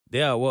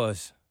there I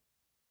was,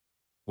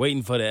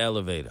 waiting for the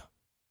elevator.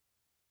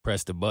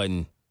 Pressed the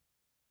button.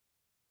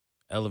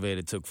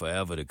 Elevator took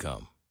forever to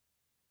come.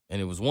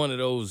 And it was one of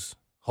those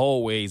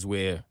hallways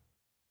where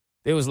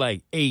there was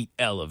like 8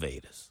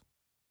 elevators.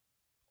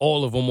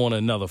 All of them on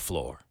another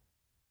floor.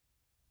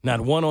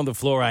 Not one on the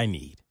floor I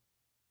need.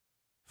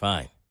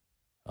 Fine.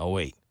 I'll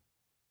wait.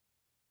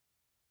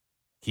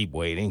 Keep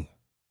waiting.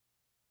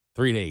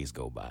 3 days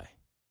go by.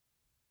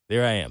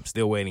 There I am,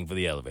 still waiting for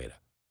the elevator.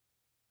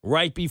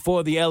 Right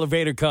before the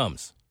elevator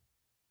comes,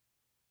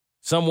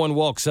 someone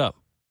walks up,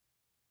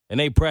 and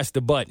they press the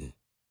button.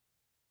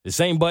 The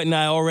same button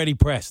I already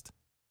pressed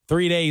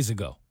 3 days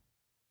ago.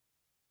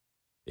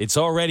 It's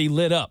already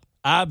lit up.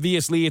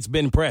 Obviously, it's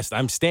been pressed.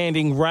 I'm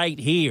standing right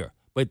here,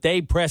 but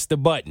they press the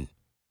button.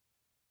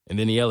 And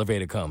then the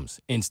elevator comes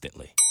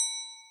instantly.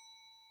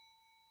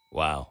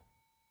 Wow.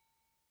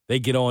 They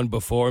get on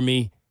before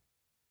me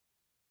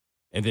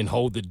and then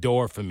hold the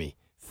door for me.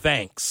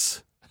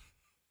 Thanks.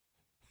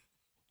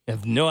 I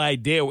have no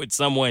idea what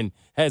someone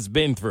has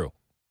been through.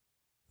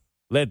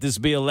 Let this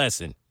be a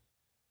lesson.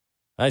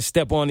 I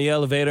step on the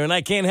elevator and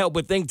I can't help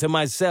but think to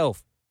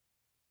myself,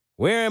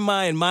 where am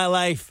I in my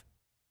life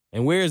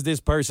and where is this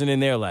person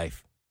in their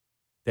life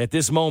that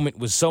this moment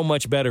was so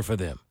much better for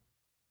them?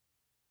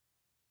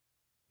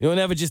 You don't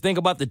ever just think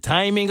about the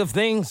timing of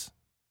things?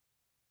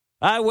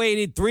 I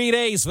waited 3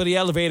 days for the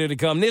elevator to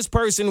come. This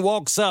person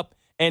walks up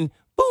and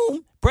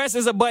boom,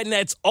 presses a button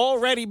that's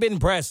already been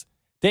pressed.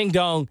 Ding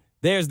dong,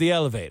 there's the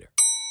elevator.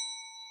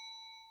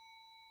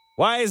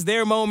 Why is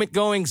their moment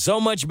going so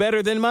much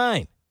better than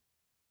mine?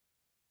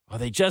 Are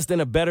they just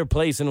in a better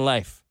place in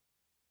life?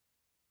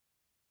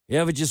 You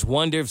ever just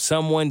wonder if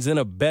someone's in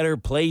a better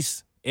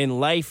place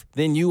in life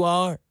than you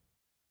are?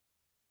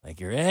 Like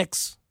your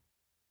ex?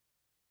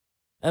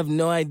 I have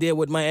no idea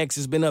what my ex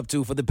has been up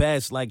to for the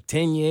past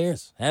 10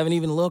 years. Haven't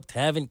even looked,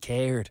 haven't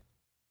cared.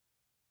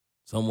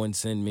 Someone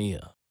sent me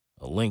a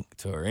link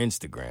to her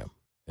Instagram,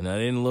 and I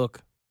didn't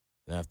look.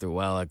 And after a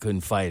while, I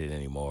couldn't fight it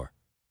anymore.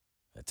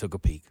 I took a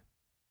peek.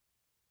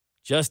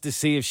 Just to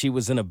see if she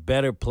was in a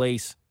better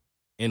place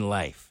in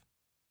life.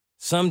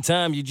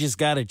 Sometimes you just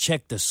got to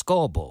check the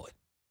scoreboard.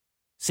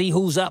 See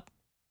who's up.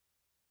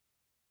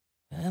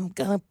 I'm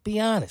going to be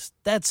honest.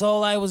 That's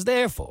all I was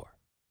there for,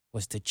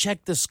 was to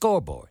check the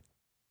scoreboard.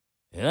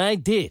 And I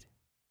did.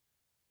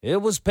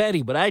 It was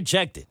petty, but I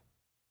checked it.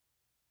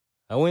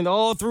 I went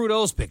all through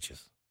those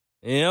pictures.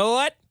 And you know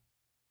what?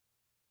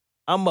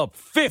 I'm up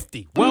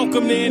 50.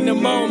 Welcome to In the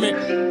Moment.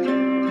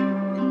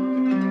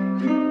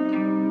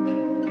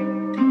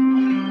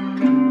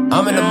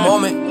 I'm in the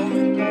moment.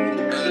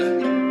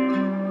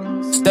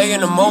 Stay in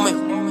the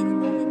moment.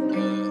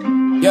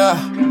 Yeah,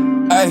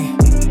 hey,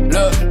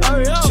 look,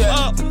 check.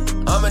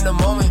 I'm in the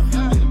moment.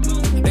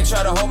 They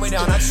try to hold me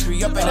down, I just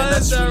re up and then I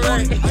just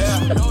reload it. Yeah,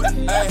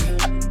 hey,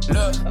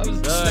 look,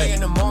 stay in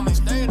the moment.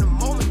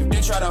 If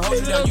they try to hold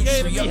you down, you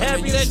just re up and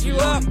then you just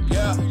reload it.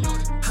 Yeah, I'm in the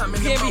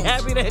moment. You can't be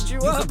happy that you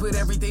up. You can put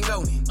everything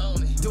on it.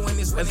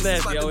 That's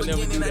nasty. I would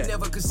never do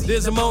that.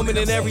 There's a moment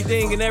in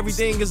everything, and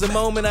everything is a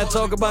moment. I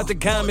talk about the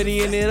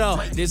comedy in it all.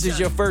 This is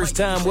your first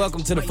time.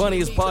 Welcome to the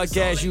funniest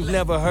podcast you've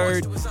never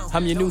heard.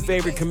 I'm your new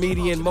favorite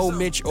comedian, Mo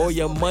Mitch, or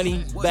your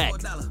money back.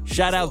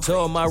 Shout out to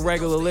all my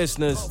regular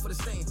listeners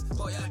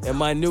and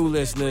my new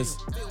listeners.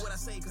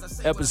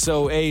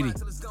 Episode 80.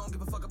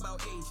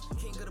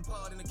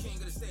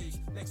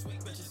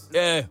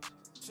 Yeah.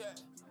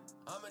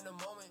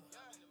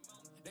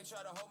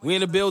 We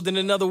in the building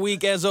another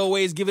week. As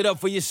always, give it up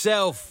for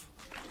yourself.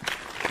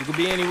 You could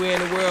be anywhere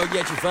in the world,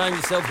 yet you find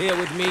yourself here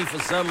with me for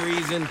some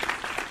reason.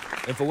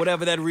 And for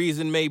whatever that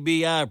reason may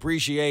be, I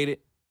appreciate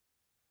it.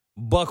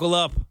 Buckle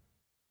up.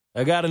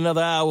 I got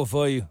another hour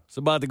for you. It's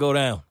about to go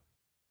down.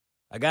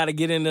 I got to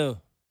get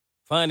into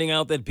finding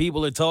out that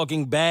people are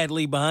talking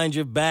badly behind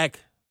your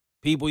back.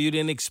 People you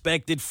didn't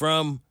expect it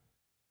from.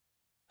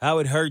 How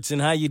it hurts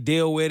and how you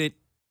deal with it.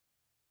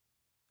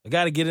 I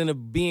got to get into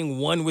being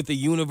one with the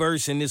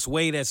universe in this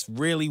way that's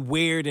really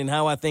weird and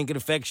how I think it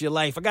affects your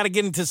life. I got to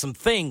get into some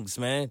things,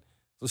 man.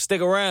 So stick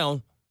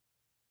around.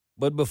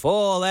 But before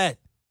all that,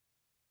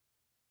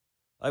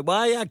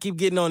 why y'all keep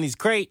getting on these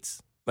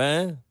crates,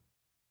 man?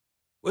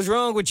 What's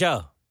wrong with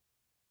y'all?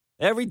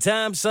 Every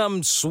time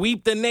something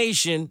sweep the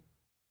nation,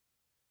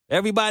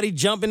 everybody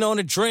jumping on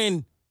a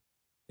trend,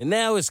 and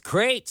now it's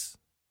crates.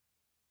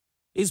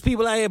 These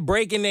people out here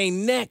breaking their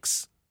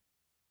necks,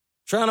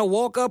 trying to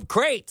walk up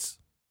crates.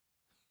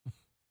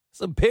 It's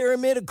a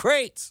pyramid of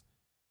crates.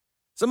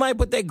 Somebody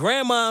put their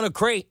grandma on a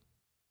crate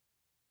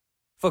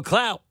for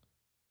clout.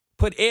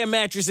 Put air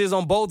mattresses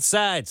on both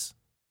sides.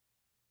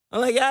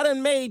 I'm like, I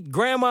done made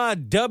grandma a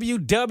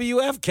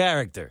WWF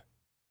character.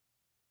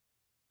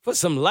 For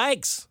some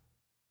likes.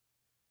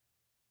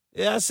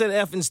 Yeah, I said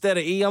F instead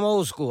of E. I'm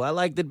old school. I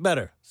liked it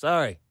better.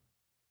 Sorry.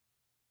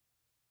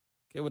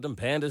 Get what them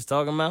pandas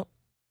talking about?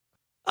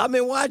 I've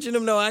been watching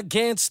them, though. I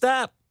can't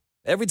stop.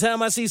 Every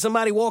time I see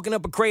somebody walking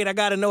up a crate, I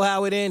got to know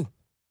how it ends.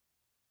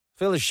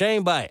 Feel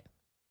ashamed by it.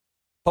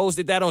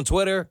 Posted that on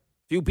Twitter a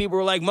few people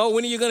were like, Mo,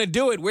 when are you going to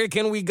do it? Where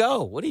can we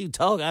go? What are you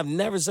talking? I've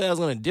never said I was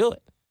going to do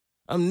it.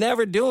 I'm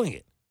never doing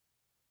it.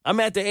 I'm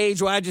at the age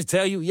where I just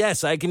tell you,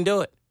 yes, I can do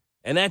it.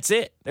 And that's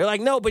it. They're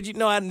like, no, but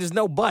there's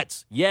no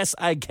buts. Yes,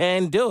 I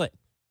can do it.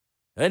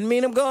 Doesn't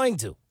mean I'm going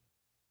to.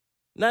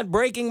 Not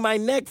breaking my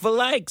neck for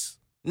likes.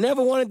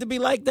 Never wanted to be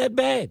like that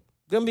bad.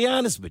 Gonna be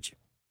honest with you.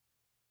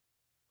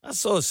 I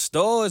saw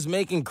stores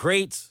making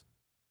crates,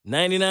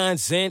 99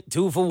 cents,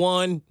 2 for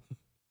 $1. I'm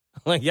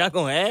like, y'all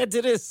gonna add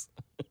to this?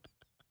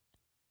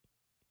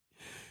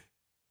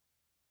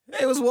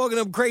 They was walking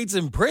up crates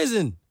in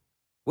prison.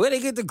 Where they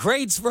get the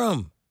crates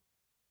from?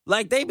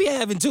 Like, they be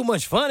having too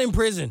much fun in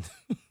prison.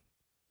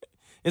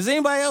 Has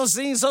anybody else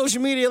seen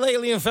social media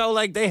lately and felt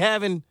like they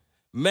having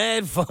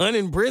mad fun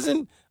in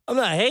prison? I'm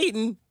not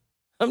hating.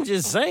 I'm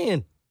just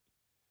saying.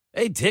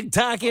 They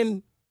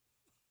TikToking,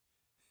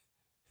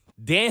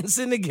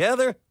 dancing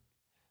together.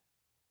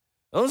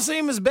 Don't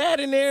seem as bad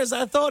in there as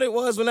I thought it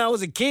was when I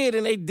was a kid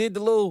and they did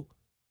the little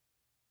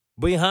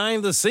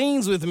behind the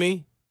scenes with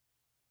me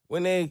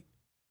when they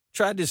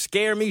tried to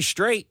scare me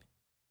straight.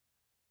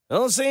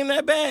 Don't seem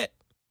that bad.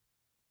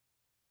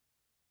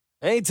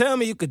 They ain't telling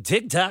me you could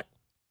TikTok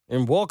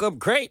and walk up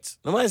crates.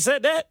 Nobody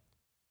said that.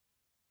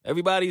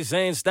 Everybody's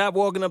saying, stop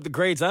walking up the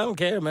crates. I don't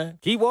care, man.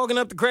 Keep walking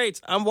up the crates.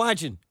 I'm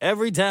watching.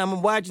 Every time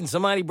I'm watching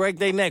somebody break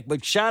their neck.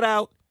 But shout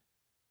out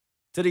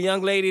to the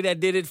young lady that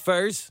did it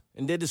first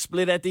and did the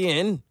split at the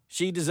end.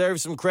 She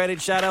deserves some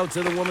credit. Shout out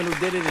to the woman who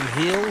did it in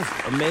heels.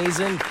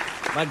 Amazing.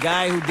 My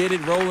guy who did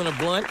it rolling a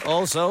blunt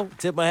also.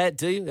 Tip my hat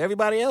to you.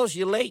 Everybody else,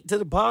 you're late to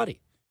the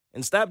party.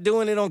 And stop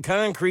doing it on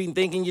concrete and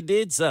thinking you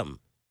did something.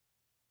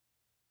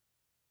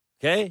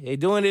 Okay? They're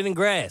doing it in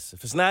grass.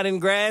 If it's not in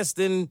grass,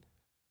 then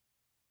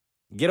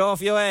get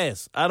off your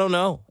ass. I don't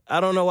know. I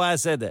don't know why I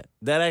said that.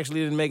 That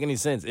actually didn't make any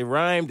sense. It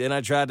rhymed, and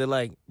I tried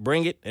to,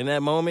 bring it in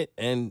that moment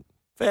and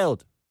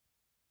failed.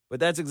 But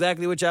that's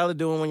exactly what y'all are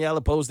doing when y'all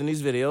are posting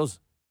these videos,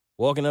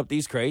 walking up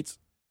these crates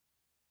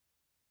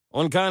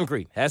on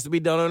concrete. Has to be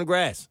done on the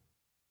grass.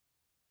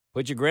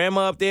 Put your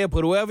grandma up there.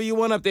 Put whoever you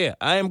want up there.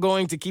 I am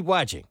going to keep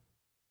watching.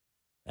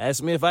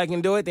 Ask me if I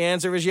can do it. The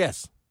answer is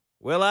yes.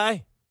 Will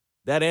I?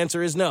 That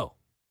answer is no.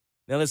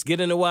 Now let's get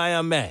into why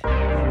I'm mad.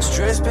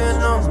 Stress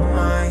been on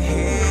my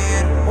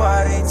head,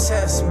 why they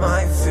test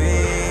my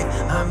fate?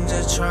 I'm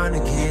just trying to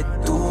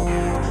get through,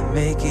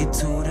 make it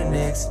to the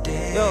next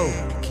day. Yo,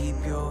 keep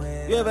your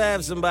head. You ever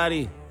have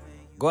somebody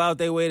go out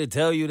their way to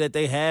tell you that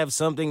they have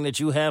something that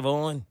you have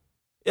on?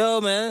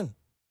 Yo, man.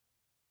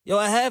 Yo,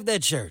 I have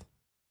that shirt.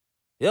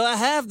 Yo, I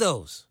have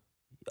those.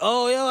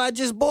 Oh, yo, I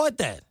just bought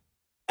that.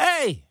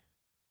 Hey,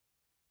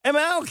 man,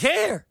 I don't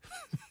care.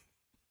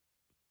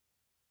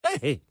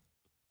 Hey,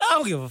 I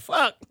don't give a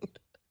fuck.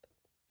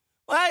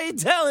 Why are you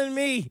telling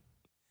me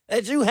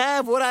that you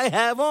have what I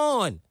have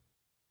on?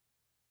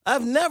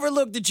 I've never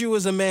looked at you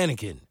as a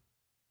mannequin.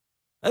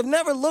 I've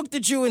never looked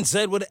at you and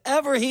said,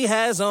 whatever he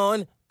has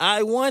on,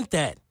 I want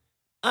that.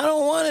 I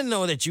don't want to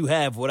know that you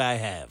have what I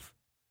have.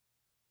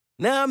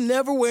 Now I'm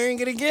never wearing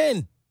it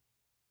again.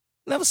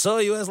 Never saw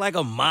you as like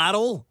a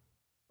model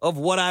of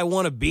what I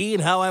want to be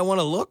and how I want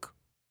to look.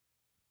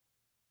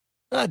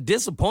 How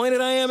disappointed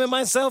I am in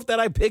myself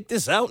that I picked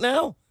this out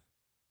now.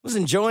 Was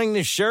enjoying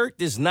this shirt,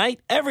 this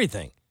night,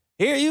 everything.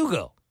 Here you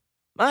go.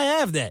 I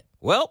have that.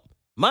 Well,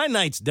 my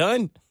night's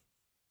done.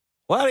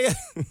 Why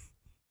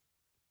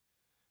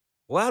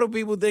do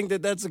people think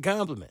that that's a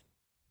compliment?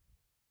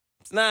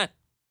 It's not.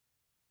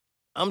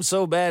 I'm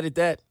so bad at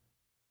that.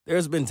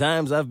 There's been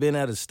times I've been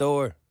at a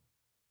store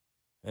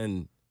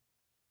and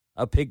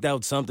I picked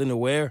out something to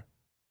wear.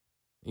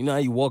 You know how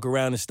you walk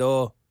around the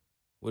store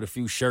with a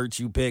few shirts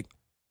you pick,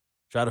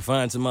 try to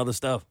find some other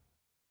stuff.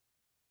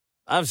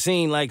 I've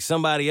seen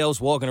somebody else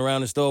walking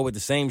around the store with the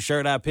same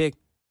shirt I picked,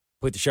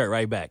 put the shirt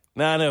right back.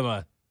 Nah, never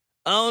mind.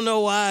 I don't know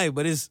why,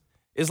 but it's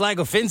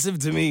offensive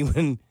to me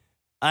when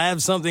I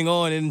have something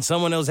on and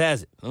someone else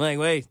has it. I'm like,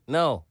 wait,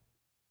 no,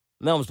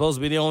 I'm supposed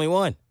to be the only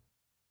one.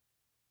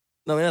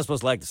 No, we're not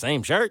supposed to like the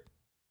same shirt.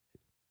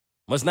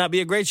 Must not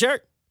be a great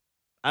shirt.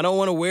 I don't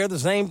want to wear the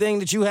same thing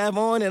that you have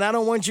on, and I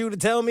don't want you to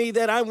tell me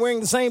that I'm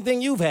wearing the same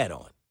thing you've had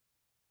on.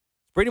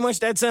 Pretty much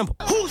that simple.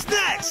 Who's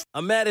next?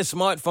 I'm mad at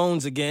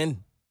smartphones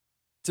again.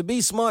 To be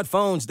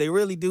smartphones, they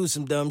really do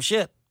some dumb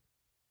shit.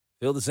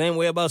 Feel the same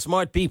way about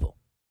smart people.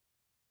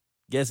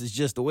 Guess it's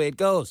just the way it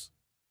goes.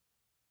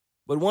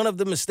 But one of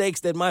the mistakes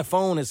that my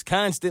phone has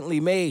constantly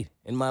made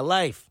in my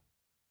life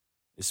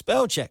is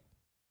spell check.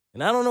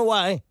 And I don't know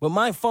why, but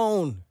my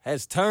phone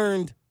has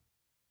turned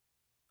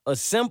a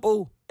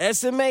simple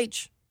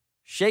SMH,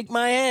 shake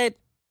my head,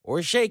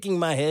 or shaking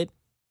my head,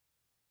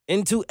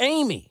 into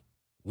Amy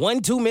one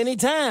too many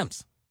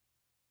times.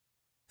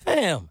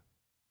 Fam,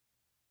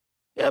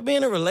 you ever be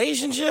in a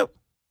relationship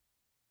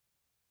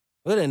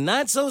with a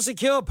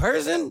not-so-secure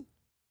person?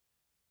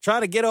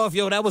 Try to get off,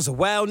 yo, that was a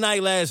wild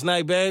night last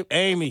night, babe.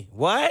 Amy,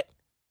 what?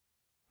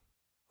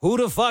 Who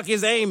the fuck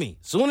is Amy?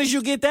 Soon as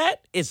you get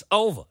that, it's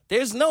over.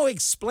 There's no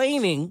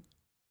explaining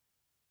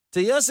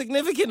to your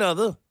significant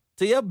other,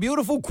 to your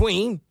beautiful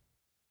queen,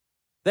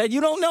 that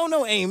you don't know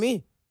no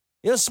Amy.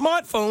 Your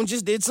smartphone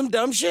just did some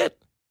dumb shit.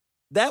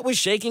 That was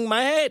shaking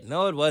my head.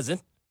 No, it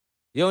wasn't.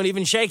 You don't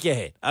even shake your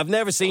head. I've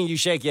never seen you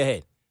shake your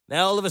head.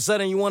 Now, all of a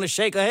sudden, you want to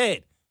shake her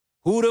head.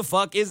 Who the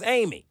fuck is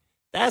Amy?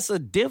 That's a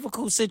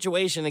difficult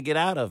situation to get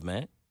out of,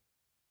 man.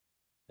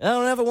 I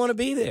don't ever want to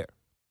be there.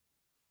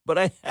 But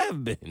I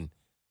have been.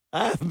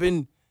 I've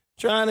been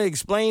trying to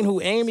explain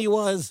who Amy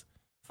was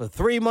for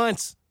 3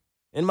 months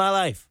in my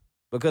life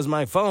because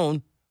my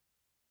phone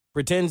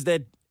pretends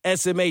that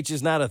SMH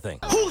is not a thing.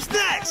 Who's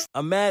next?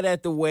 I'm mad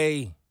at the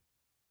way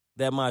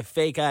that my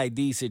fake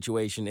ID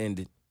situation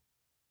ended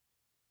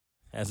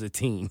as a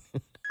teen.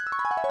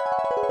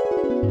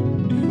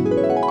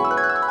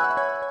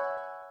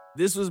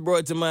 This was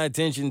brought to my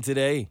attention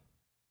today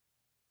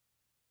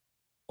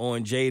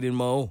on Jade and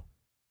Mo.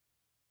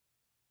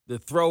 The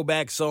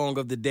throwback song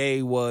of the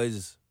day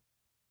was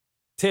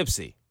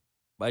Tipsy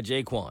by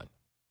Jaquan.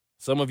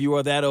 Some of you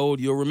are that old,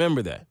 you'll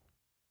remember that.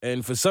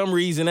 And for some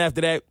reason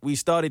after that, we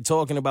started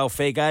talking about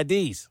fake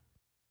IDs.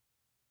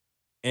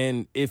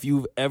 And if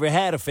you've ever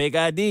had a fake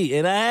ID,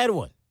 and I had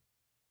one,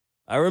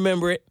 I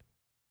remember it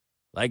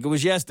like it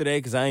was yesterday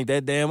because I ain't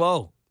that damn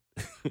old.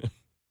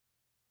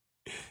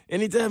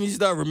 Anytime you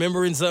start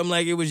remembering something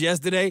like it was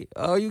yesterday,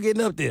 oh, you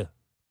getting up there.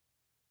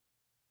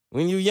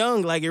 When you're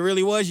young, like it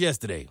really was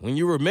yesterday. When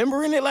you're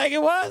remembering it like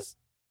it was,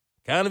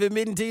 kind of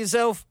admitting to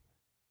yourself,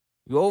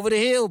 you're over the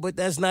hill, but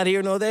that's not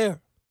here nor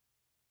there.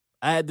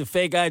 I had the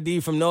fake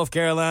ID from North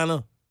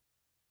Carolina.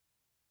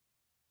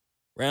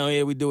 Around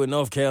here, we do it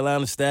North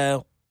Carolina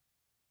style.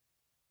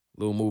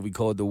 Little movie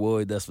called The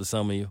Wood, that's for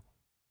some of you.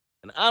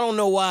 And I don't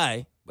know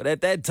why, but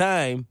at that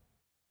time,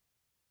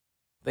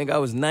 I think I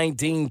was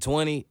 19,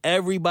 20.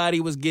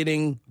 Everybody was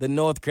getting the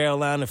North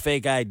Carolina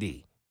fake ID.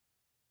 It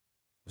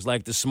was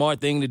like the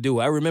smart thing to do.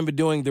 I remember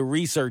doing the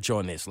research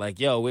on this. Like,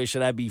 yo, where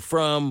should I be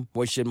from?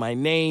 What should my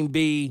name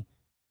be?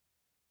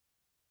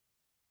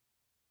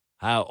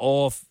 How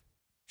off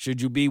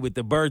should you be with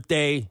the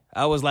birthday?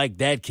 I was like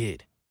that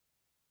kid.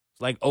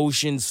 It's like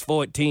Ocean's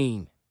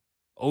 14,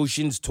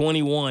 Ocean's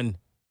 21,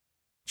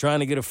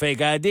 trying to get a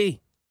fake ID.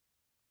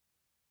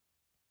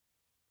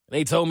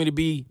 They told me to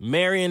be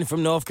Marion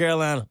from North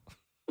Carolina.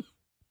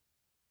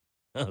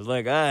 I was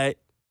like, all right.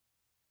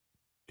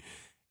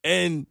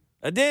 And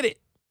I did it.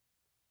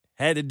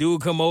 Had the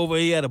dude come over.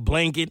 He had a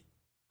blanket,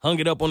 hung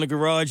it up on the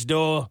garage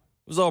door.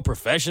 It was all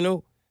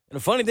professional. And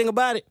the funny thing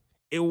about it,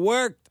 it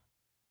worked.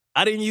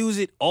 I didn't use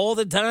it all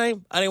the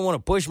time. I didn't want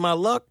to push my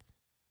luck.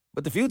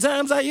 But the few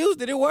times I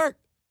used it, it worked.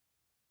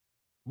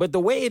 But the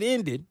way it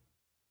ended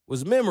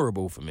was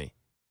memorable for me.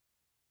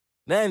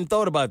 And I hadn't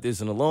thought about this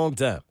in a long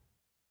time.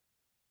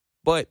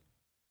 But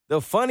the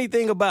funny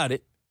thing about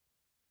it,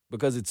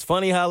 because it's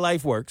funny how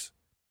life works,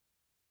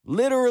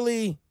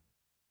 literally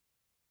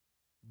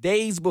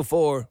days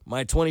before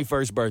my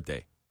 21st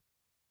birthday.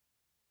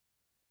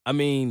 I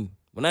mean,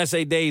 when I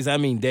say days, I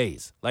mean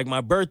days. Like my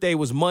birthday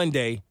was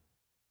Monday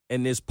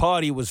and this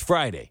party was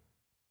Friday.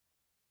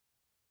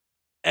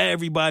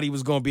 Everybody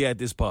was going to be at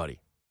this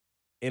party.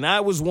 And I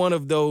was one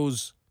of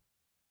those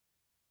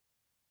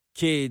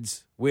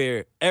kids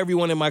where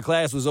everyone in my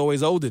class was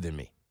always older than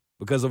me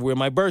because of where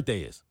my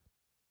birthday is.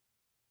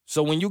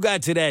 So when you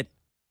got to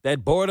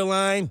that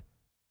borderline,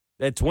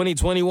 that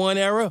 2021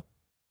 era,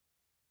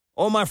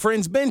 all my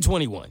friends been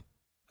 21.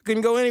 I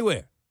couldn't go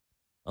anywhere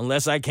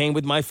unless I came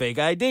with my fake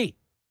ID.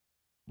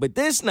 But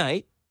this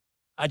night,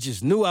 I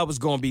just knew I was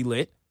going to be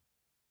lit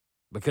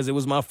because it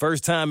was my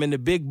first time in the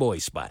big boy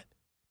spot.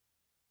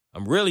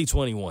 I'm really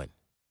 21.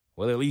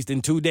 Well, at least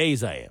in 2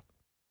 days I am.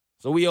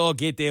 So we all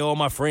get there. All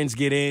my friends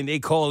get in. They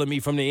calling me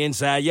from the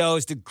inside. Yo,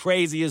 it's the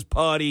craziest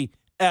party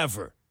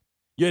ever.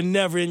 You're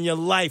never in your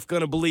life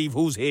going to believe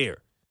who's here.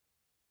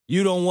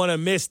 You don't want to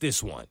miss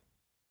this one.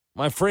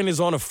 My friend is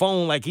on the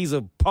phone like he's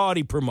a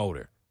party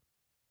promoter.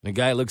 The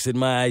guy looks at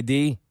my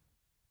ID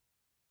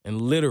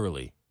and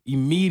literally,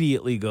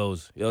 immediately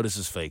goes, yo, this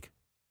is fake.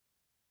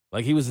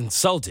 Like he was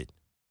insulted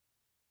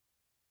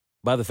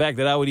by the fact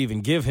that I would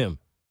even give him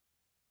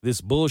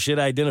this bullshit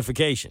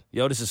identification.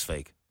 Yo, this is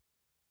fake.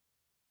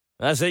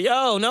 And I said,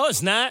 yo, no,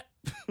 it's not.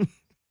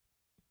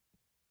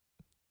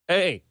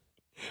 Hey,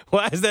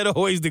 why is that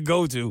always the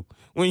go-to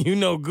when you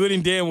know good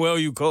and damn well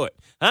you caught?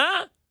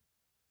 Huh?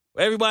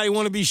 Everybody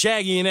want to be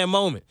Shaggy in that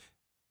moment.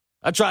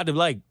 I tried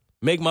to,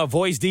 make my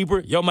voice deeper.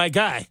 Yo, my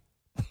guy.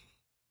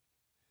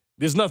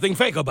 There's nothing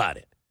fake about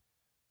it.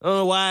 I don't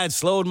know why I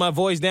slowed my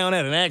voice down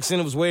at an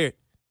accent. It was weird.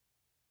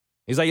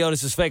 He's like, yo,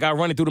 this is fake. I'll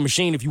run it through the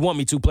machine if you want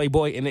me to,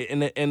 Playboy.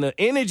 And the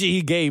energy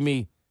he gave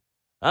me,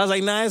 I was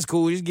like, nah, it's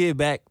cool. Just give it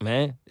back,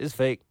 man. It's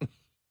fake.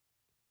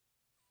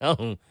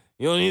 You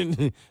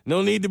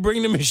don't need to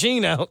bring the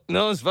machine out.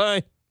 No, it's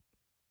fine.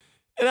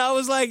 And I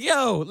was like,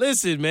 yo,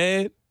 listen,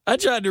 man. I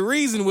tried to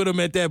reason with him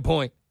at that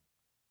point.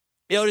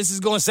 Yo, this is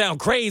going to sound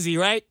crazy,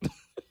 right?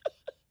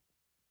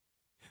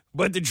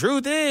 But the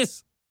truth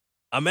is,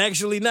 I'm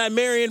actually not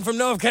Marion from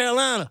North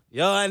Carolina.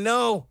 Yo, I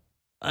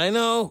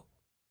know.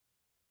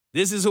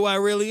 This is who I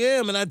really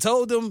am. And I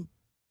told him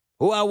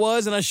who I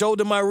was, and I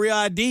showed him my real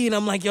ID, and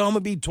I'm like, yo, I'm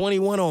going to be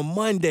 21 on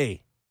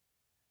Monday.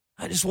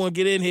 I just want to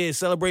get in here and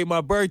celebrate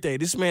my birthday.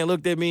 This man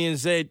looked at me and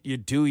said, you're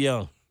too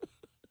young.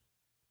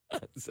 I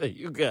said,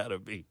 you gotta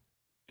be.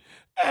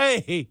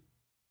 Hey,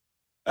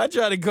 I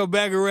tried to come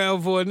back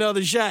around for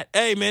another shot.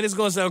 Hey, man, it's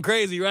going to sound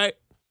crazy, right?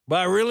 But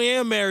I really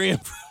am marrying.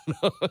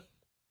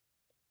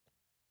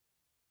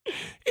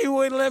 He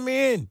wouldn't let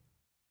me in.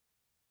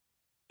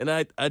 And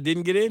I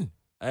didn't get in.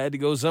 I had to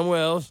go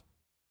somewhere else.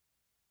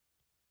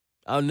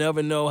 I'll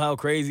never know how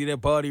crazy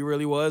that party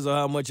really was or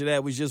how much of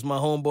that was just my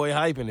homeboy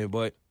hyping it,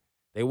 but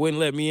they wouldn't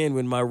let me in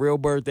when my real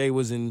birthday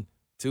was in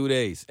 2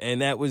 days.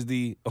 And that was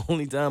the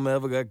only time I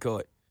ever got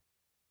caught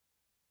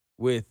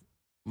with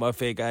my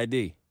fake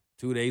ID,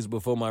 2 days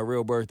before my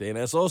real birthday. And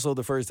that's also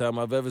the first time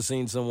I've ever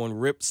seen someone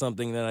rip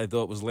something that I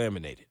thought was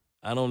laminated.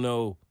 I don't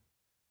know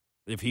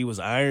if he was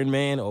Iron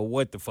Man or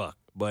what the fuck,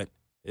 but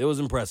it was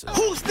impressive.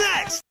 Who's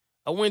next?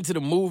 I went to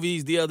the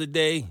movies the other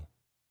day.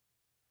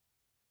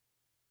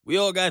 We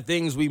all got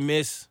things we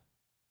miss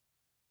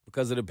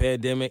because of the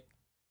pandemic.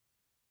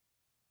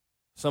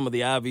 Some of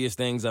the obvious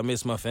things, I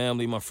miss my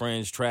family, my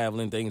friends,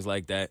 traveling, things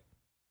like that.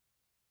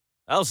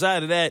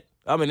 Outside of that,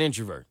 I'm an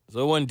introvert, so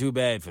it wasn't too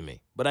bad for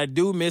me. But I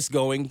do miss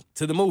going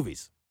to the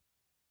movies.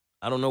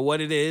 I don't know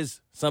what it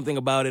is. Something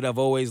about it, I've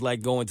always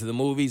liked going to the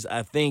movies.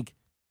 I think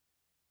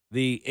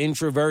the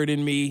introvert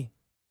in me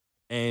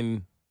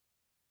and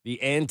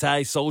the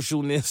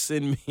anti-socialness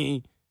in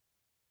me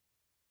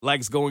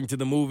likes going to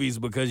the movies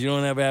because you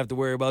don't ever have to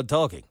worry about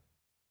talking.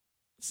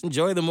 Just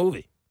enjoy the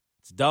movie.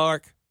 It's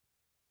dark.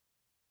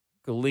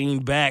 I could lean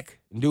back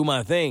and do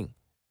my thing.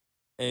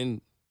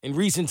 And in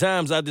recent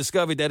times, I've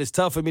discovered that it's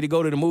tough for me to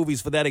go to the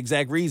movies for that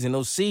exact reason.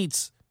 Those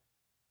seats,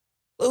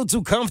 a little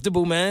too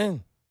comfortable,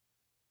 man.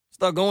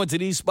 Start going to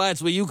these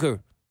spots where you could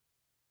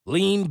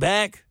lean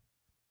back,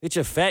 get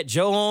your Fat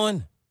Joe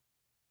on.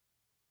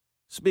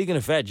 Speaking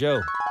of Fat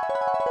Joe,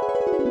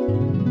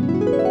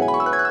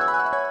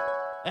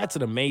 that's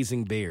an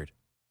amazing beard.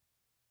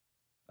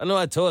 I know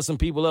I tore some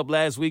people up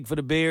last week for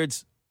the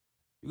beards.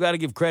 You got to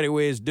give credit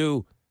where it's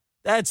due.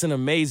 That's an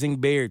amazing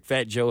beard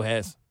Fat Joe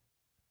has.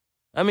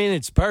 I mean,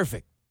 it's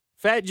perfect.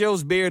 Fat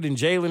Joe's beard and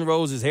Jalen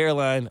Rose's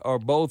hairline are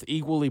both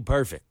equally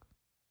perfect.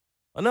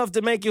 Enough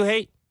to make you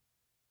hate.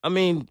 I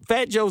mean,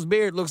 Fat Joe's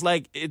beard looks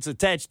like it's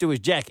attached to his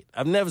jacket.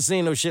 I've never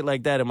seen no shit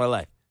like that in my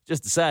life.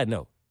 Just a side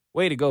note.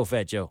 Way to go,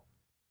 Fat Joe.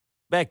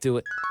 Back to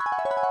it.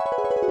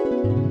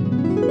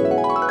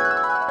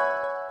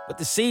 But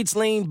the seats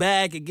lean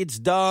back, it gets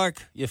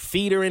dark, your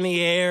feet are in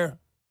the air,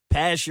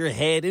 past your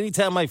head.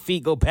 Anytime my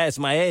feet go past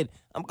my head,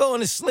 I'm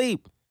going to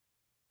sleep.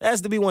 It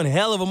has to be one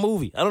hell of a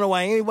movie. I don't know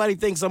why anybody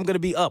thinks I'm going to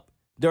be up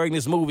during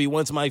this movie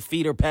once my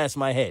feet are past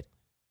my head.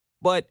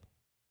 But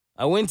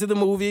I went to the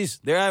movies,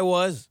 there I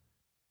was,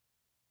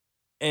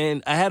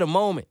 and I had a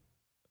moment.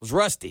 I was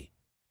rusty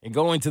in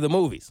going to the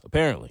movies,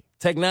 apparently.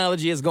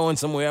 Technology is going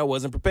somewhere I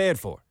wasn't prepared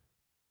for.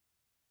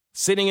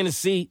 Sitting in a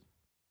seat,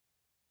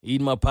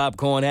 eating my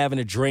popcorn, having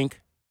a drink,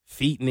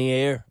 feet in the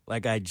air,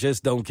 like I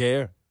just don't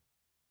care.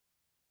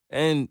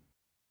 And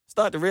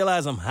start to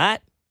realize I'm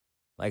hot,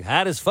 like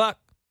hot as fuck,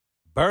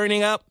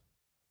 burning up,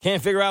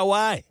 can't figure out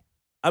why.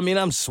 I mean,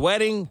 I'm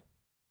sweating,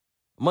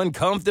 I'm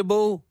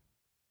uncomfortable,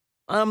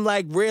 I'm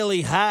like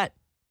really hot.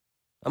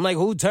 I'm like,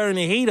 who turned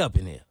the heat up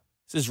in here?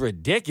 This is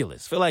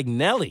ridiculous. Feel like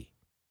Nelly.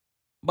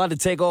 I'm about to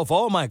take off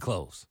all my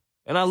clothes.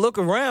 And I look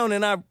around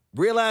and I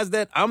realize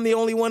that I'm the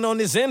only one on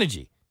this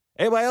energy.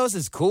 Everybody else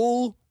is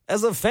cool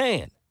as a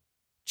fan,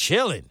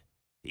 chilling,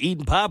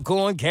 eating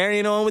popcorn,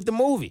 carrying on with the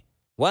movie.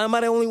 Why am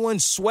I the only one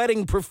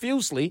sweating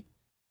profusely?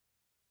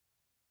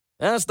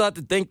 And I start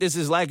to think this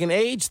is like an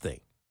age thing.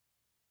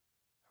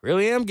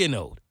 Really am getting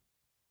old.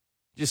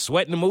 Just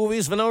sweating the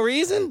movies for no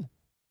reason.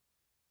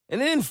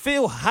 And it didn't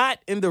feel hot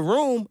in the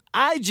room.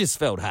 I just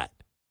felt hot.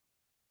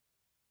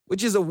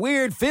 Which is a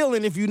weird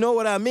feeling if you know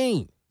what I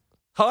mean.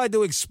 Hard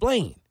to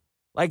explain.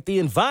 Like the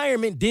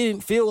environment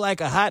didn't feel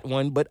like a hot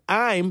one, but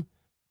I'm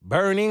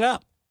burning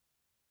up.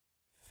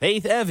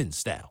 Faith Evans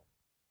style.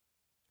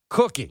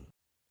 Cooking.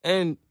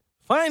 And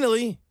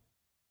finally,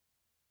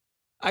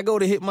 I go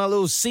to hit my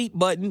little seat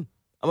button.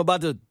 I'm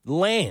about to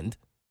land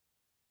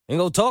and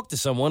go talk to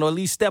someone or at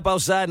least step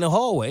outside in the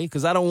hallway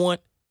because I don't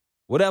want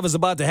whatever's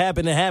about to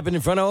happen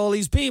in front of all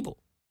these people.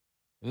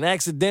 And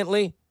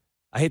accidentally,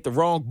 I hit the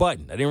wrong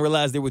button. I didn't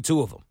realize there were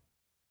two of them.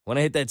 When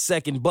I hit that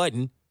second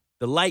button,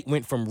 the light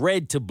went from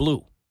red to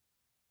blue.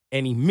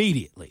 And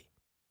immediately,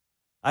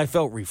 I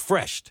felt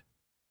refreshed.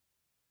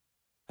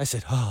 I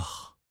said,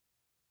 oh.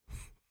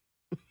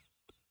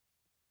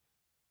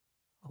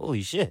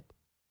 Holy shit.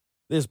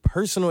 There's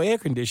personal air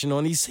conditioning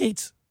on these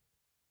seats.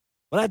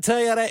 When I tell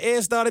you how that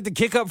air started to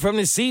kick up from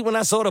the seat when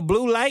I saw the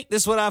blue light,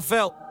 this is what I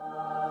felt.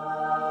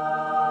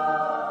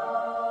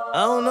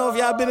 I don't know if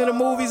y'all been to the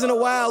movies in a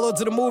while or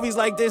to the movies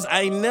like this.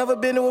 I ain't never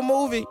been to a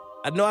movie.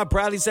 I know I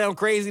probably sound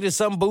crazy to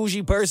some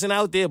bougie person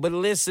out there, but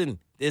listen,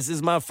 this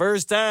is my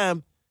first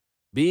time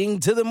being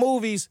to the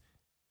movies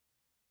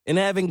and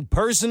having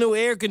personal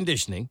air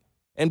conditioning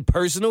and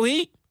personal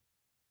heat.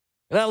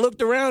 And I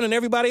looked around and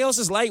everybody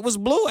else's light was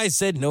blue. I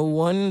said, no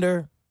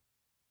wonder.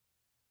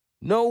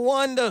 No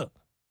wonder.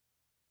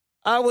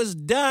 I was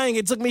dying.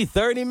 It took me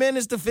 30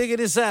 minutes to figure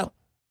this out.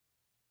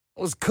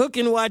 I was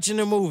cooking watching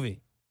the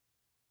movie.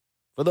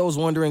 For those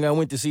wondering, I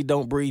went to see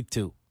Don't Breathe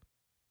 2.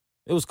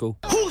 It was cool.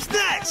 Who's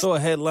next? Saw a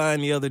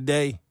headline the other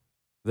day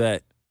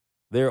that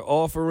they're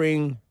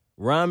offering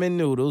ramen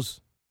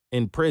noodles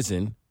in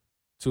prison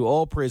to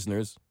all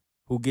prisoners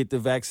who get the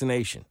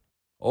vaccination.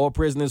 All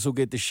prisoners who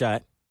get the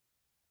shot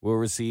will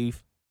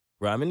receive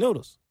ramen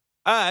noodles.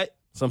 All right.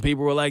 Some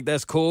people were like,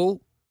 that's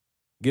cool.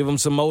 Give them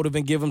some motive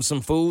and give them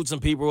some food. Some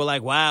people were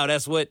like, wow,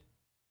 that's what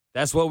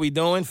we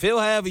doing. Feel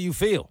however you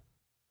feel.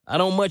 I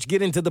don't much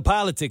get into the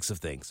politics of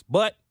things.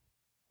 But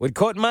what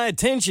caught my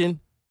attention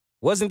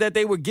wasn't that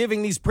they were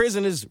giving these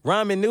prisoners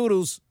ramen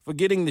noodles for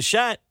getting the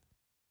shot.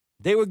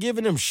 They were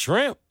giving them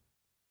shrimp.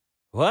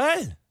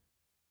 What?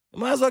 You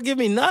might as well give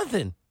me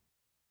nothing.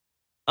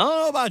 I don't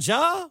know about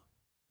y'all,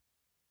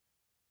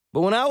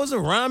 but when I was a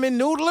ramen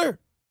noodler,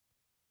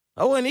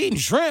 I wasn't eating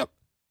shrimp.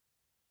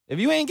 If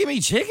you ain't give me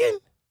chicken,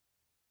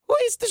 who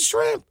eats the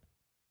shrimp?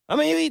 I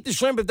mean, you eat the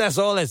shrimp if that's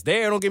all that's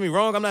there. Don't get me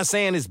wrong. I'm not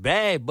saying it's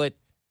bad, but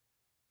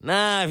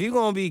nah, if you're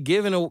going to be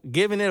giving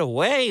it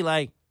away,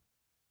 like,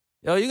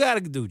 yo, you got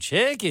to do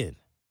chicken.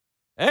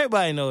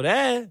 Everybody know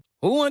that.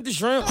 Who want the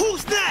shrimp?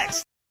 Who's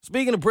next?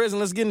 Speaking of prison,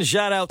 let's get into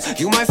shout-outs.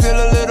 You might feel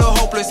a little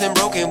hopeless and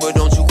broken, but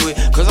don't you quit.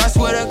 Cause I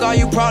swear to God,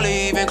 you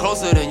probably even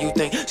closer than you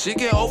think. Shit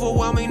get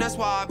overwhelming, that's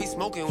why I be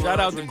smoking. Shout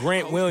out to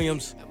Grant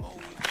Williams.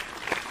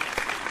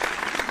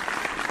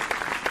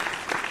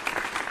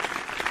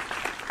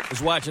 I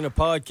was watching a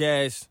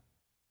podcast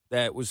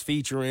that was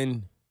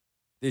featuring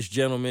this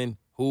gentleman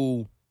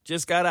who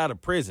just got out of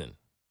prison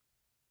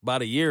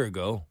about a year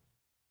ago.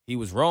 He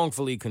was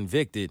wrongfully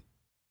convicted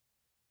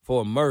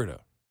for murder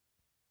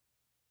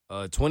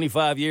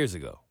 25 years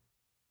ago.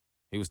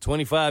 He was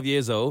 25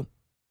 years old,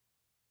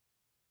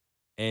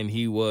 and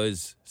he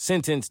was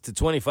sentenced to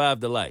 25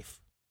 to life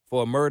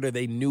for a murder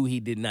they knew he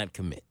did not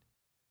commit.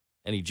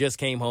 And he just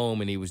came home,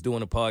 and he was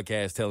doing a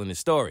podcast telling his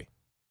story.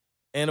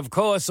 And, of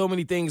course, so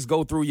many things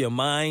go through your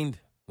mind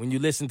when you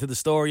listen to the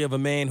story of a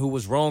man who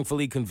was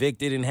wrongfully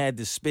convicted and had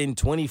to spend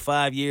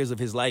 25 years of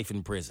his life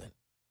in prison.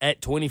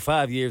 At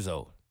 25 years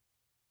old.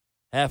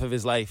 Half of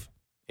his life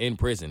in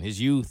prison.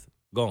 His youth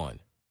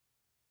gone.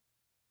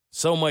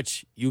 So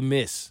much you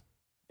miss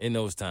in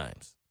those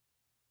times.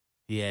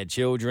 He had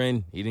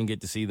children. He didn't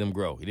get to see them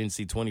grow. He didn't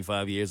see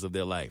 25 years of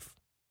their life.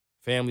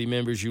 Family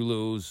members you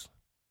lose.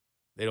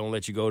 They don't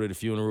let you go to the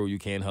funeral. You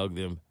can't hug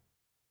them.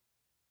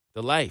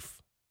 The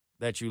life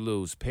that you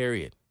lose,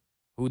 period.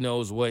 Who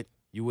knows what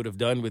you would have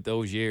done with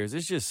those years?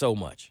 It's just so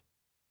much.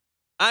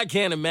 I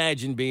can't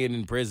imagine being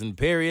in prison,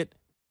 period.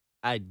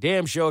 I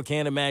damn sure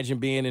can't imagine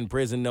being in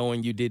prison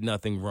knowing you did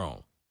nothing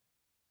wrong.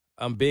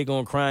 I'm big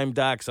on crime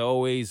docs. I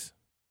always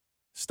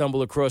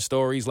stumble across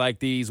stories like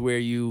these where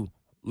you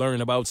learn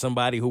about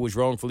somebody who was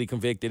wrongfully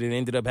convicted and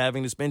ended up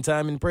having to spend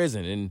time in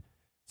prison. And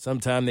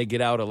sometimes they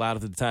get out, a lot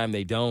of the time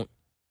they don't.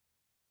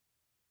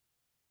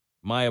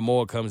 Maya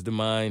Moore comes to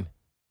mind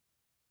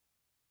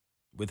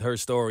with her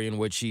story and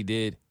what she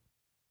did.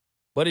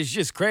 But it's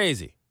just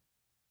crazy.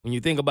 When you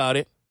think about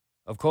it,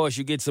 of course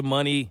you get some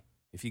money.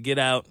 If you get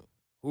out,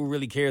 who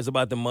really cares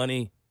about the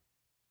money?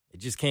 It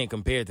just can't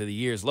compare to the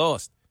years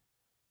lost.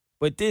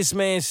 But this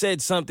man said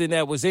something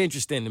that was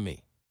interesting to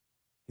me.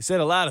 He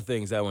said a lot of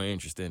things that were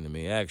interesting to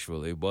me,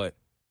 actually. But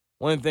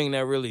one thing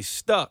that really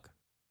stuck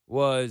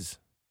was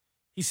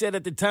he said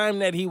at the time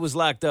that he was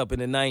locked up in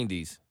the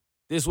 90s,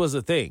 this was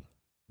a thing.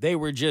 They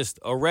were just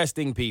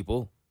arresting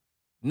people,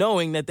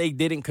 knowing that they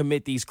didn't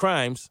commit these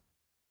crimes,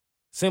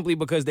 simply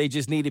because they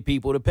just needed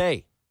people to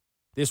pay.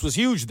 This was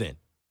huge then.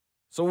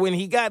 So when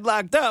he got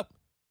locked up,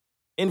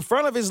 in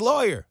front of his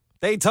lawyer,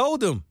 they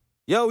told him,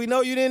 yo, we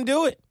know you didn't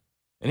do it.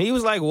 And he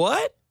was like,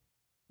 what?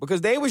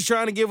 Because they was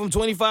trying to give him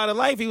 25 to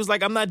life. He was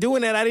like, I'm not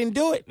doing that. I didn't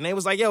do it. And they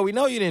was like, yo, we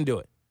know you didn't do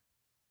it.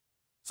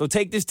 So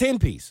take this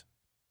 10-piece.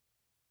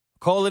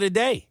 Call it a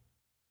day.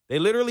 They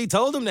literally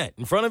told him that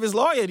in front of his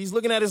lawyer. He's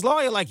looking at his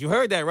lawyer like, you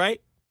heard that,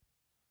 right?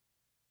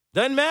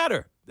 Doesn't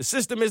matter. The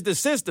system is the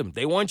system.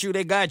 They want you,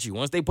 they got you.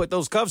 Once they put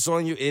those cuffs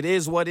on you, it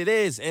is what it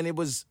is. And it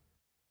was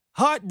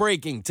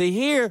heartbreaking to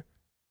hear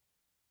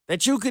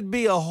that you could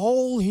be a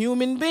whole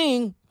human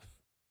being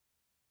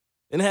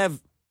and have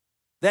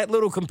that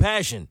little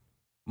compassion,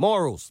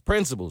 morals,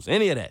 principles,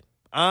 any of that,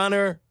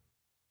 honor,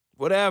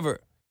 whatever.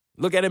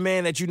 Look at a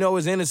man that you know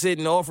is innocent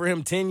and offer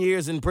him 10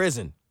 years in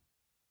prison.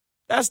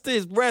 That's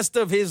the rest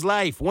of his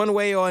life, one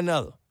way or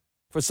another,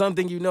 for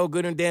something you know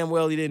good and damn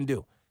well he didn't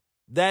do.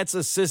 That's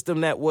a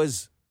system that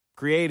was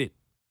created,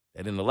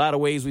 that in a lot of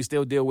ways we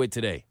still deal with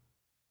today.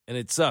 And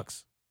it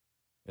sucks.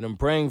 And I'm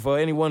praying for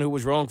anyone who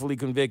was wrongfully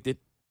convicted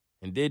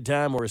and did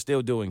time or is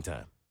still doing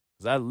time.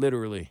 Because I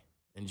literally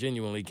and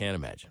genuinely can't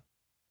imagine.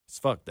 It's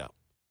fucked up.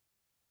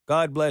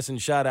 God bless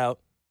and shout out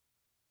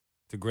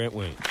to Grant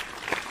Williams.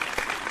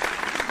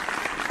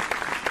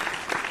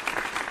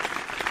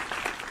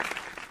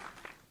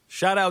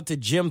 Shout out to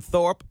Jim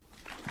Thorpe.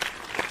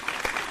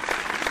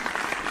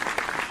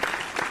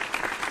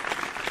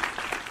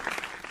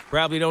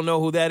 Probably don't know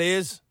who that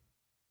is.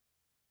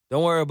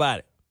 Don't worry about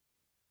it.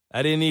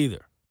 I didn't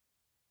either.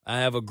 I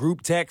have a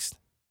group text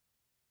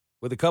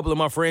with a couple of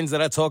my friends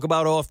that I talk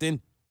about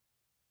often.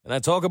 And I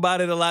talk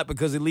about it a lot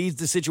because it leads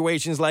to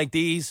situations like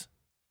these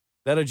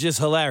that are just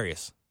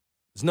hilarious.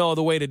 There's no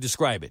other way to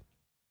describe it.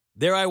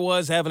 There I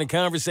was having a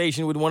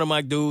conversation with one of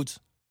my dudes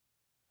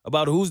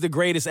about who's the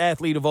greatest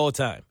athlete of all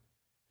time.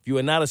 If you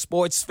are not a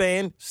sports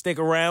fan, stick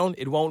around.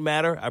 It won't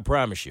matter. I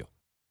promise you.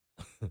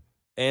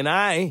 And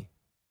I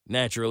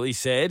naturally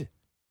said,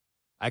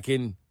 I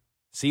can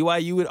see why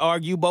you would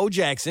argue Bo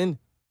Jackson,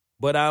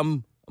 but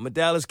I'm a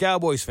Dallas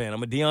Cowboys fan.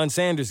 I'm a Deion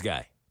Sanders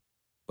guy.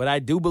 But I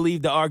do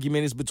believe the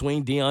argument is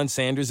between Deion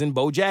Sanders and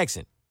Bo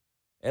Jackson.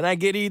 And I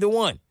get either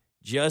one.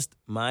 Just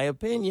my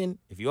opinion.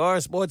 If you are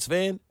a sports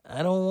fan,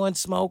 I don't want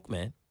smoke,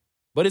 man.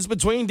 But it's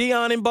between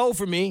Deion and Bo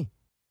for me.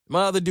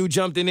 My other dude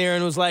jumped in there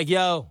and was like,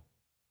 yo,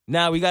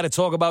 now we got to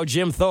talk about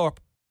Jim Thorpe.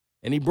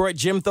 And he brought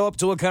Jim Thorpe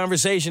to a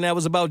conversation that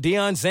was about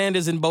Deion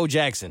Sanders and Bo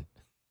Jackson.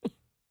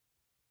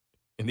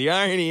 And the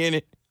irony in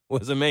it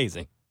was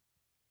amazing.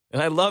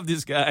 And I love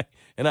this guy,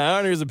 and I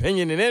honor his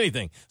opinion in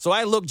anything. So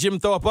I looked Jim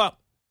Thorpe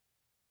up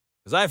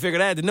because I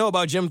figured I had to know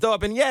about Jim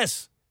Thorpe. And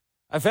yes,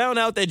 I found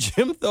out that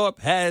Jim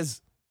Thorpe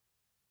has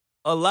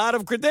a lot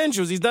of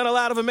credentials. He's done a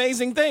lot of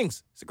amazing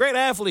things. He's a great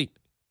athlete.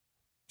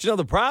 But you know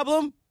the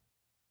problem?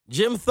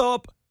 Jim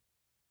Thorpe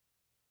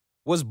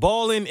was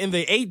balling in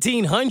the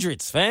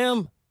 1800s,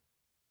 fam.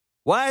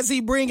 Why is he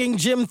bringing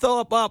Jim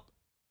Thorpe up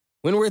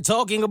when we're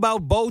talking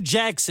about Bo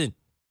Jackson?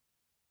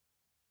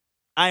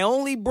 I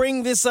only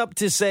bring this up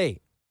to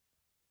say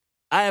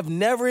I have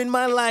never in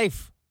my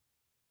life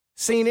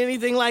seen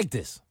anything like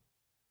this.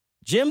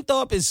 Jim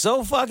Thorpe is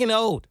so fucking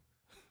old.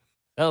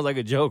 Sounds like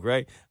a joke,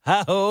 right?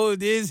 How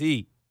old is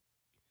he?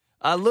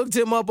 I looked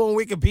him up on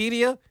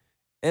Wikipedia,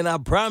 and I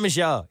promise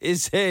y'all, it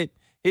said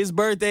his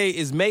birthday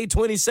is May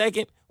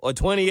 22nd or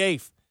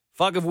 28th.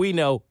 Fuck if we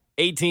know,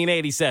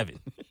 1887.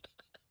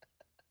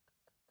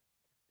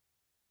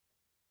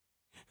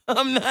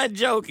 I'm not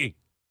joking.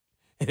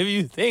 If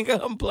you think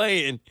I'm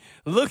playing,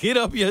 look it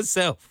up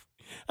yourself.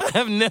 I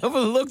have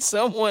never looked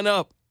someone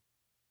up,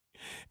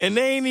 and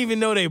they ain't even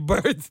know their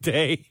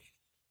birthday.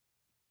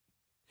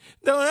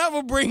 Don't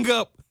ever bring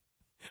up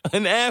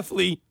an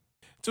athlete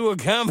to a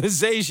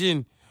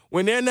conversation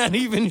when they're not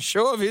even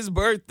sure of his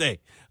birthday.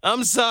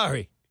 I'm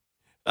sorry.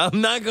 I'm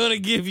not going to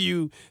give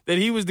you that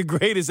he was the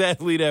greatest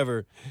athlete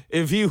ever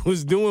if he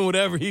was doing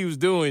whatever he was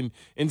doing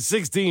in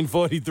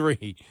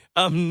 1643.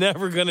 I'm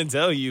never going to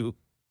tell you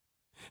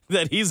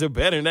that he's a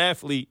better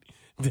athlete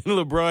than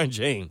LeBron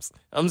James.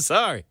 I'm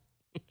sorry.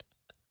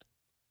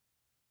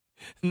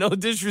 No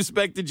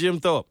disrespect to Jim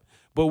Thorpe,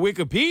 but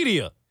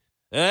Wikipedia,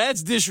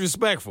 that's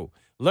disrespectful.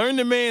 Learn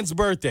the man's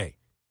birthday.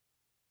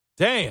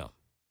 Damn. All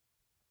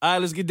right,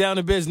 let's get down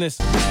to business.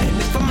 And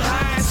if I'm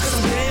high, it's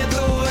 'cause I'm getting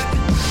through it.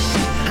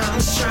 I'm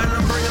just trying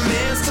to bring a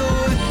man to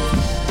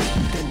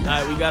it. All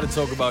right, we got to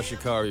talk about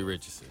Sha'Carri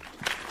Richardson.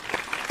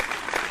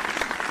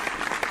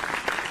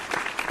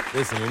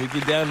 Listen, when we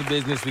get down to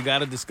business, we got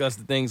to discuss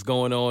the things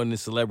going on in the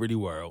celebrity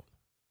world.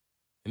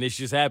 And this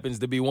just happens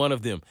to be one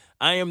of them.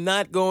 I am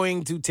not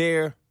going to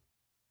tear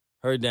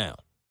her down.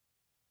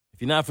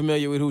 If you're not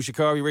familiar with who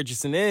Sha'Carri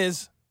Richardson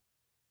is,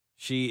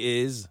 she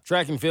is a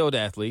track and field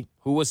athlete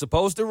who was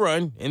supposed to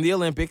run in the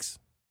Olympics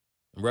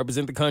and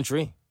represent the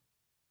country.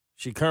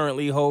 She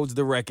currently holds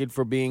the record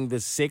for being the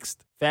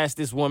 6th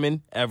fastest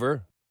woman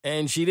ever.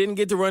 And she didn't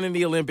get to run in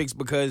the Olympics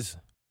because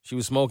she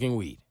was smoking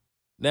weed.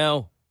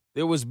 Now,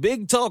 there was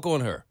big talk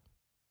on her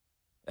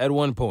at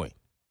one point.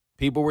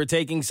 People were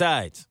taking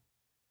sides.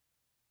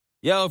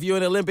 Yo, if you're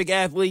an Olympic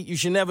athlete, you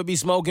should never be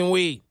smoking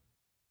weed.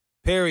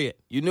 Period.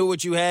 You knew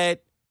what you had.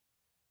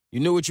 You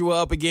knew what you were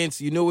up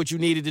against. You knew what you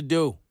needed to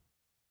do.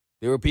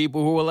 There were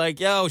people who were like,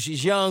 yo,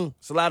 she's young.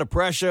 It's a lot of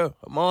pressure.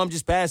 Her mom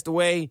just passed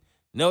away.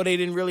 No, they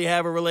didn't really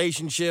have a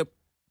relationship,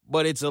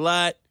 but it's a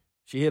lot.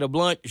 She hit a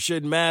blunt. It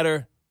shouldn't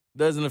matter.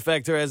 Doesn't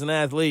affect her as an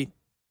athlete.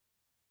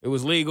 It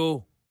was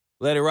legal.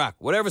 Let it rock.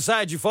 Whatever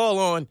side you fall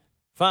on,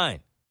 fine.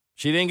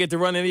 She didn't get to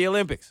run in the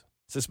Olympics.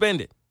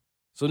 Suspended.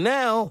 So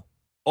now,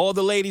 all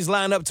the ladies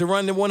line up to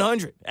run the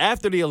 100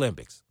 after the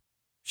Olympics.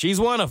 She's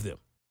one of them.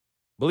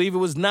 Believe it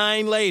was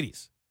 9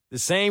 ladies. The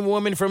same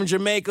woman from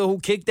Jamaica who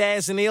kicked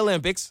ass in the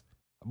Olympics.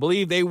 I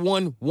believe they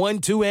won 1,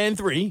 2, and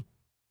 3.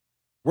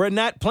 Were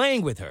not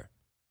playing with her.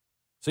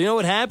 So you know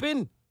what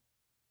happened?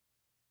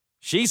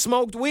 She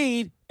smoked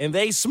weed and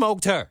they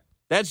smoked her.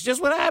 That's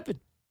just what happened.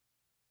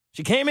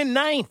 She came in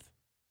 9th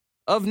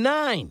of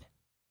 9.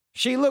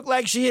 She looked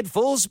like she hit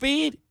full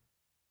speed,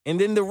 and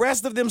then the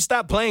rest of them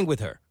stopped playing with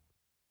her.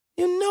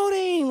 You know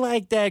they ain't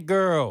like that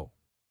girl.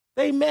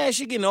 They mad.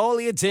 She getting all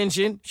the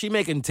attention. She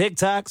making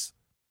TikToks,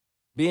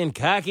 being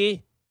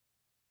cocky.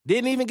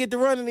 Didn't even get to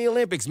run in the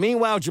Olympics.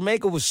 Meanwhile,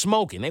 Jamaica was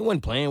smoking. They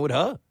wasn't playing with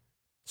her.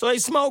 So they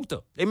smoked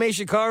her. They made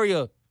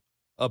Sha'Carri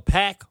a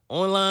pack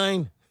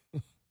online.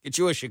 Get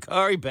you a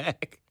Sha'Carri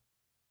pack.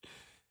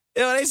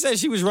 You know, they said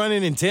she was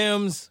running in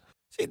Tim's.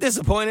 She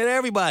disappointed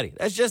everybody.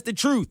 That's just the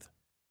truth.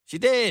 She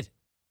did.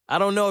 I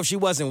don't know if she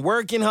wasn't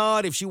working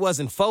hard, if she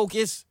wasn't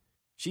focused.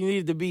 She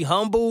needed to be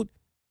humbled.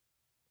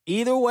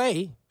 either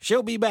way,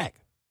 she'll be back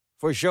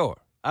for sure.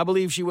 I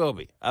believe she will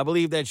be. I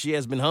believe that she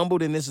has been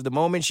humbled, and this is the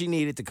moment she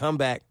needed to come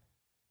back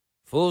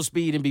full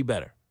speed and be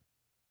better.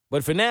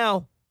 But for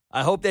now,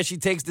 I hope that she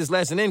takes this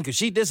lesson in because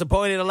she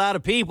disappointed a lot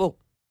of people.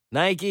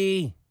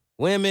 Nike,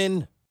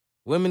 women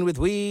with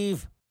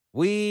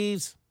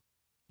weaves,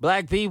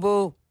 black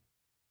people,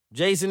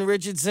 Jason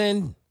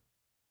Richardson,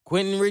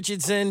 Quentin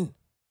Richardson,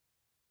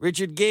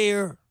 Richard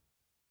Gere,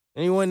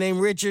 anyone named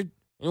Richard,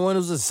 anyone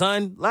who's a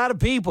son, a lot of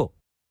people.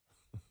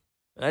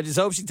 I just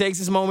hope she takes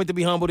this moment to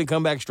be humbled and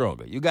come back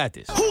stronger. You got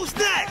this. Who's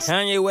next?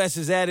 Kanye West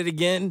is at it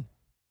again.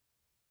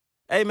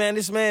 Hey, man,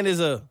 this man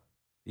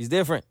he's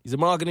different. He's a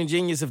marketing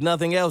genius. If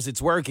nothing else,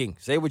 it's working.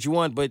 Say what you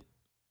want, but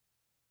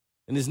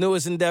in his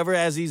newest endeavor,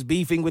 as he's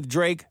beefing with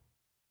Drake,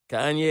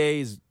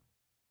 Kanye is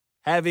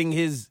having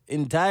his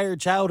entire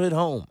childhood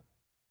home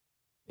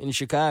in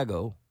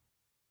Chicago,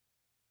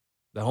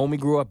 the home he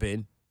grew up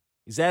in,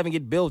 he's having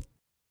it built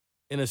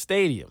in a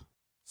stadium.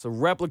 It's a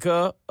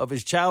replica of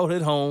his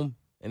childhood home,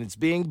 and it's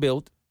being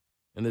built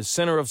in the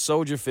center of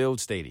Soldier Field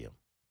Stadium.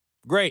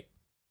 Great.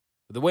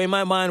 But the way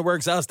my mind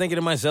works, I was thinking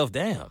to myself,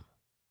 damn,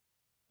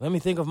 let me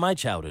think of my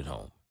childhood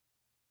home.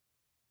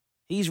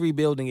 He's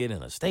rebuilding it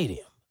in a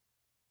stadium.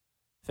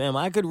 Fam,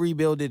 I could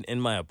rebuild it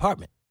in my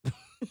apartment.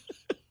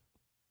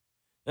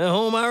 That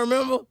home I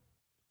remember?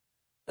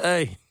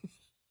 Hey,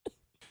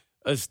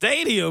 a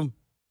stadium?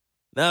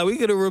 Nah, we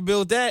could have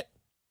rebuilt that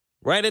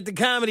right at the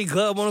comedy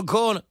club on the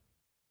corner.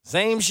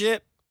 Same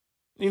shit.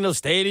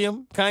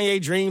 Stadium.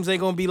 Kanye dreams ain't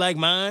gonna be like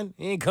mine.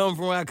 He ain't come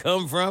from where I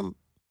come from.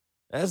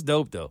 That's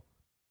dope, though.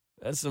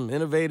 That's some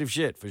innovative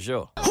shit, for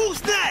sure.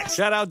 Who's next?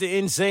 Shout out to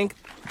NSYNC.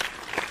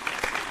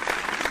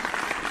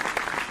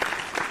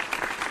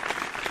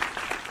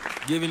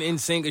 Giving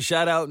NSYNC a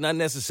shout out, not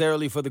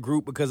necessarily for the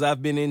group, because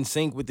I've been in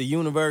sync with the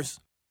universe.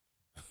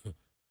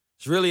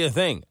 It's really a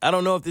thing. I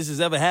don't know if this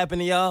has ever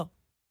happened to y'all,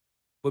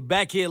 but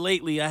back here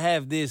lately, I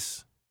have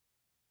this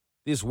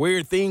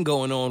weird thing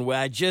going on where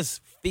I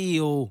just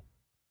feel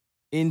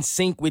in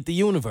sync with the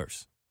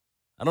universe.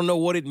 I don't know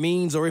what it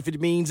means or if it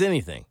means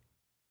anything.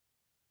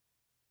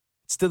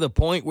 It's to the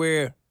point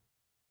where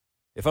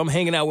if I'm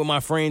hanging out with my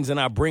friends and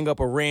I bring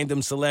up a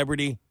random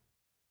celebrity,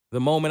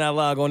 the moment I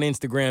log on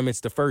Instagram,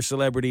 it's the first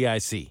celebrity I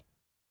see.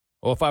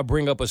 Or if I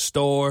bring up a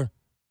store,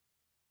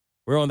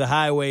 we're on the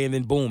highway and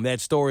then boom, that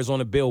store is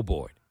on a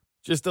billboard.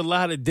 Just a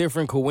lot of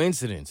different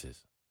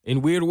coincidences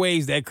in weird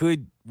ways that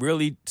could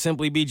really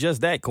simply be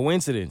just that,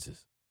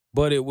 coincidences.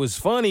 But it was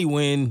funny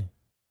when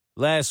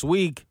last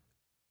week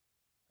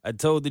I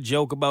told the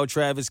joke about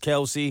Travis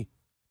Kelce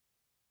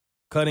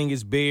cutting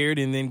his beard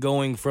and then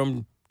going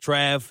from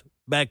Trav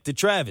back to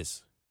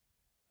Travis.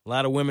 A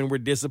lot of women were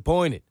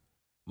disappointed.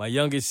 My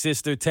youngest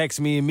sister texts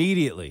me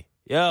immediately.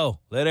 Yo,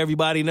 let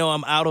everybody know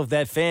I'm out of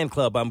that fan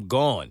club. I'm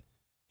gone.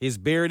 His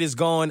beard is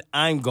gone.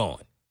 I'm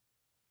gone.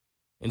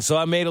 And so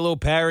I made a little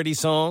parody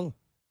song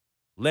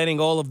letting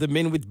all of the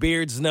men with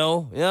beards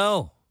know,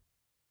 yo,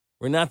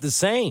 we're not the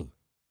same.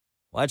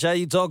 Watch how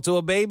you talk to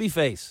a baby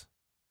face.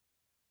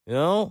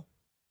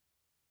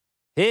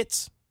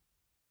 Hits.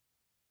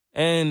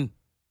 And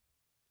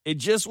it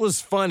just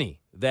was funny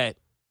that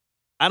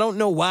I don't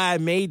know why I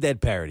made that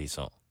parody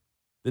song.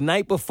 The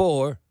night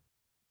before,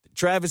 the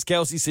Travis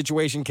Kelce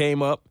situation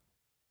came up.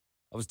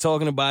 I was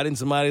talking about it, and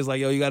somebody was like,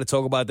 yo, you got to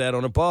talk about that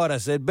on the pod. I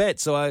said, bet.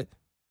 So I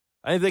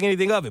didn't think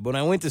anything of it. But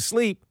when I went to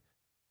sleep,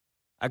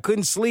 I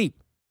couldn't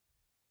sleep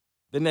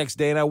the next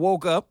day, and I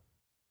woke up.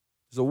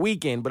 It was a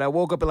weekend, but I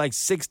woke up at like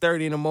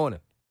 6:30 in the morning.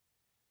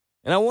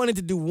 And I wanted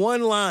to do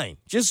one line,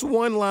 just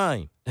one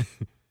line,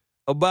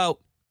 about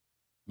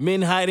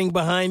men hiding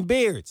behind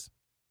beards.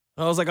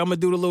 I was like, I'm going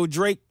to do the little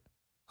Drake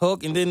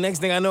hook, and then next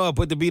thing I know, I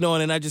put the beat on,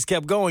 and I just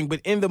kept going.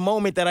 But in the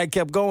moment that I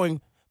kept going,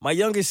 my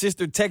youngest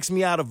sister texted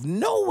me out of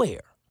nowhere.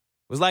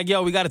 It was like,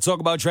 yo, we got to talk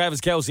about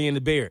Travis Kelce and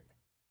the beard.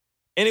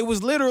 And it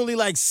was literally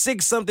like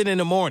 6-something in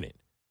the morning.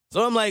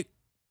 So I'm like,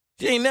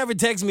 she ain't never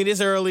texted me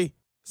this early.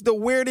 It's the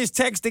weirdest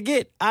text to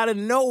get out of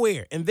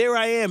nowhere. And there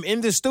I am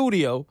in the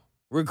studio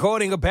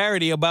recording a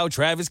parody about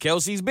Travis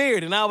Kelce's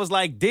beard. And I was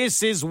like,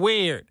 this is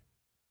weird,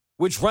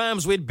 which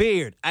rhymes with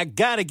beard. I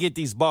got to get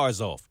these bars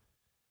off.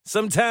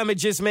 Sometimes it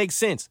just makes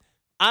sense.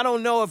 I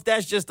don't know if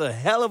that's just a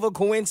hell of a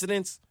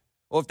coincidence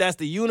or if that's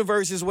the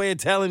universe's way of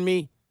telling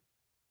me,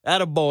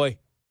 attaboy,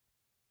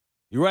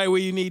 you're right where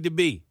you need to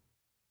be.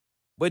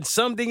 But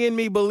something in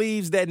me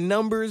believes that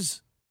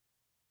numbers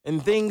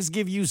and things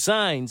give you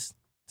signs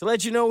to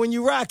let you know when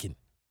you're rocking,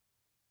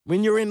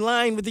 when you're in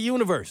line with the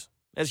universe.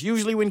 That's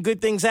usually when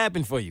good things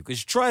happen for you.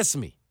 Because trust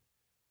me,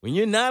 when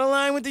you're not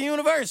aligned with the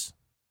universe,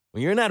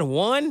 when you're not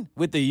one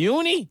with the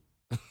uni,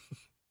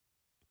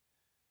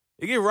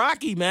 you get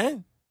rocky,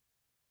 man.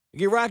 You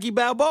get Rocky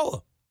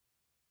Balboa.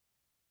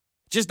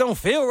 Just don't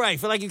feel right.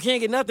 Feel like you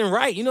can't get nothing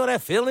right. You know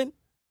that feeling?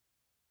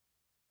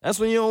 That's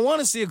when you don't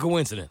want to see a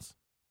coincidence.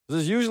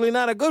 It's usually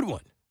not a good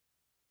one.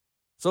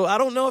 So I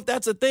don't know if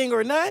that's a thing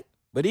or not,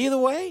 but either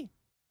way,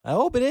 I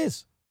hope it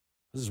is.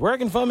 It's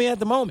working for me at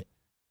the moment.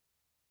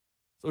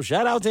 So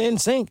shout out to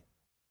NSYNC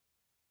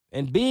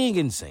and being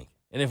in sync.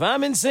 And if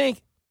I'm in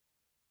sync,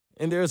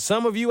 And there are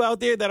some of you out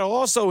there that are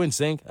also in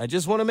sync. I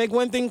just want to make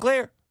one thing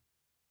clear.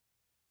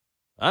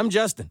 I'm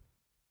Justin.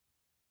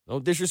 No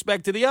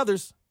disrespect to the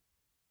others,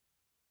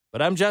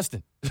 but I'm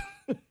Justin.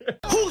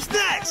 Who's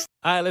next?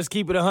 All right, let's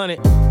keep it 100.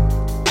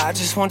 I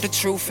just want the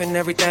truth in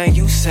everything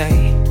you say.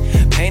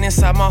 Pain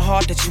inside my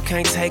heart that you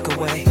can't take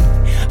away.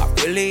 I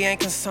really ain't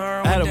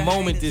concerned. I had a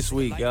moment this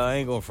week, y'all. I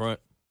ain't gonna front.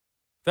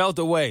 Felt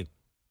away.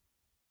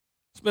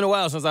 It's been a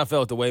while since I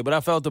felt away, but I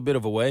felt a bit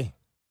of a way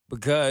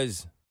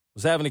because I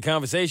was having a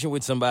conversation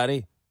with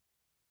somebody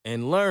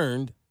and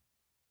learned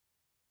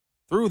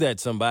through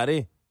that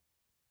somebody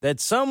that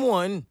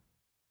someone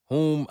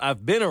whom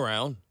I've been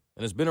around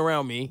and has been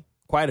around me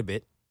quite a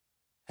bit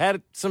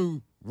had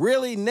some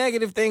really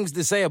negative things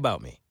to say about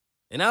me.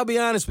 And I'll be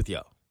honest with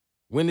y'all.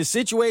 When the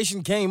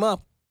situation came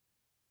up,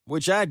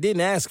 which I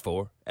didn't ask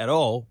for at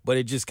all, but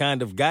it just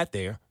kind of got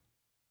there,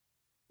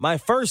 my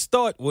first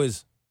thought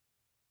was,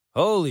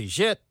 holy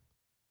shit,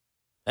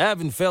 I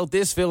haven't felt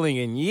this feeling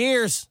in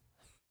years.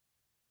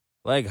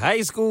 Like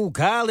high school,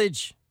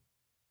 college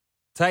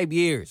type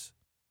years.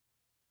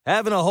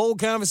 Having a whole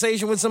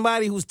conversation with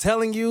somebody who's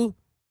telling you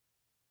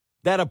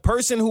that a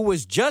person who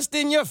was just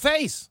in your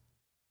face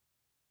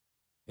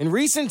in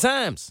recent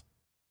times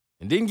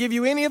and didn't give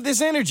you any of this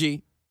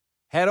energy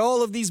had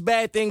all of these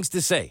bad things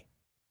to say.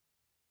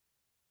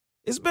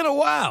 It's been a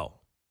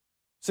while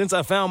since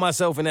I found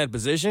myself in that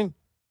position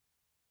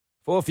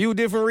for a few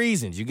different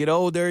reasons. You get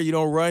older, you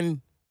don't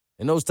run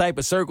in those type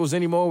of circles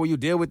anymore where you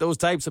deal with those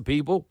types of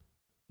people.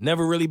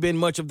 Never really been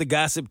much of the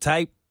gossip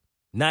type.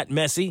 Not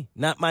messy,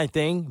 not my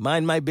thing.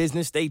 Mind my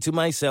business, stay to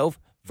myself.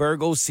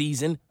 Virgo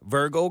season,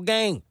 Virgo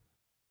gang.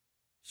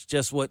 It's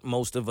just what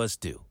most of us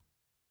do.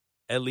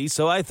 At least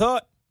so I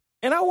thought.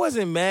 And I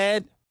wasn't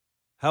mad.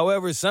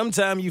 However,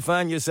 sometimes you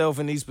find yourself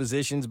in these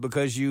positions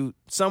because you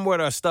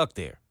somewhat are stuck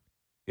there.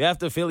 You have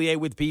to affiliate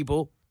with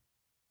people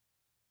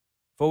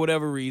for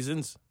whatever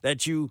reasons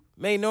that you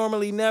may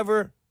normally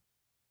never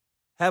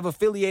have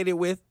affiliated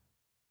with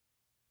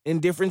in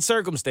different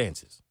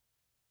circumstances.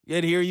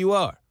 Yet here you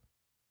are.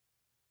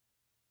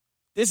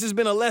 This has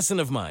been a lesson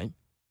of mine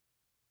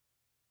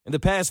in the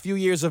past few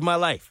years of my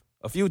life,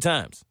 a few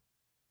times.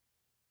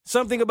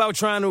 Something about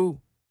trying to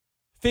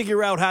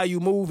figure out how you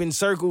move in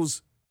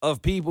circles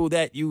of people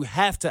that you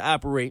have to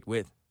operate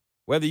with,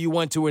 whether you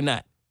want to or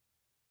not.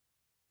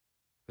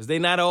 Because they're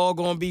not all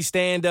going to be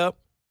stand-up,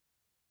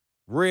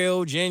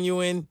 real,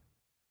 genuine,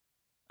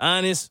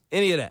 honest,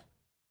 any of that.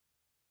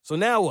 So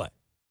now what?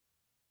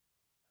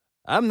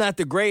 I'm not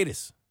the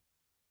greatest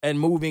at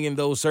moving in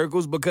those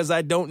circles because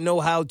I don't know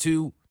how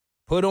to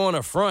put on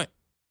a front.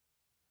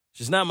 It's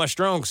just not my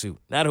strong suit.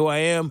 Not who I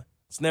am.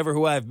 It's never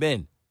who I've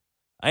been.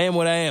 I am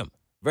what I am.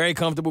 Very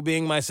comfortable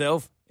being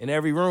myself in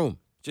every room.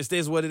 Just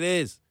is what it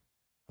is.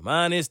 I'm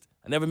honest.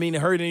 I never mean to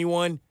hurt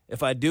anyone.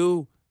 If I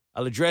do,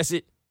 I'll address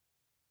it.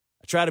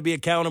 I try to be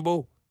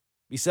accountable,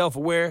 be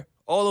self-aware,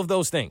 all of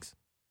those things.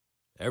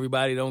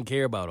 Everybody don't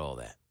care about all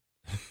that.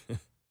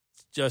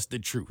 It's just the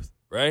truth,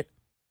 right?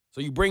 So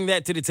you bring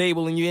that to the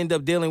table and you end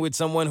up dealing with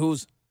someone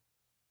who's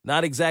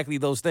not exactly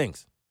those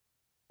things,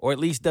 or at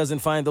least doesn't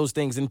find those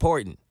things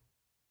important.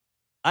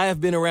 I have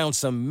been around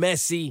some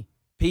messy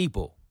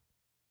people.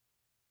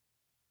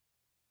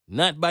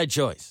 Not by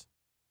choice.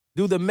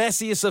 Do the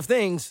messiest of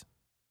things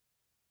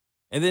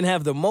and then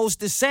have the most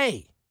to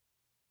say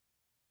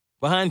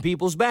behind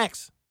people's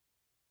backs.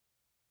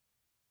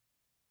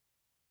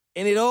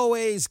 And it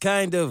always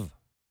kind of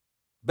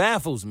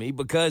baffles me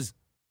because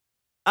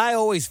I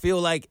always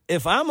feel like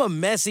if I'm a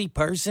messy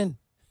person,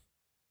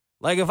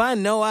 like if I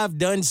know I've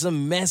done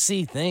some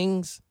messy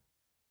things,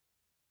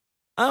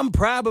 I'm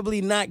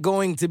probably not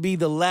going to be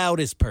the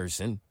loudest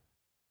person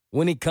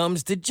when it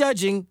comes to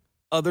judging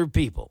other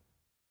people.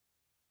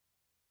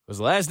 Because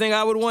the last thing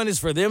I would want is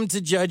for them to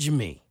judge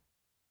me.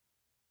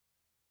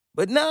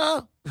 But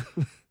no,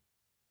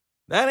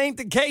 that ain't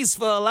the case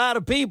for a lot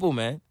of people,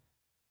 man.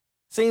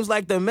 Seems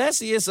like the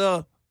messiest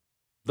are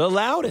the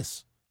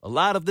loudest a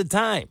lot of the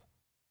time.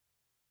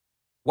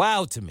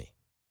 Wow to me.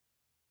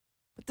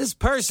 But this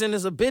person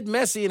is a bit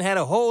messy and had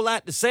a whole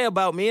lot to say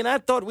about me, and I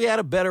thought we had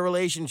a better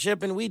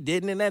relationship, and we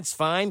didn't, and that's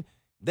fine.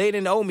 They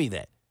didn't owe me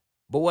that.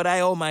 But what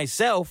I owe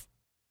myself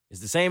is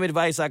the same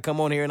advice I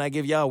come on here and I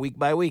give y'all week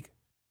by week.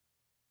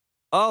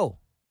 Oh,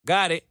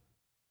 got it.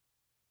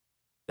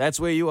 That's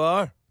where you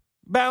are.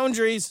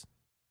 Boundaries.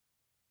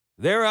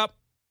 They're up.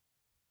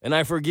 And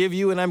I forgive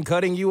you, and I'm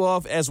cutting you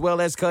off as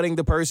well as cutting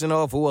the person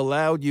off who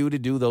allowed you to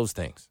do those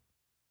things.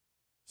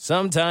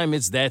 Sometimes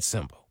it's that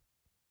simple.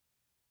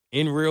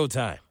 In real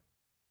time.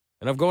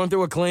 And I've gone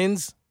through a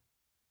cleanse.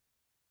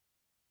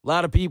 A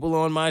lot of people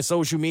on my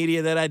social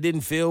media that I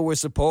didn't feel were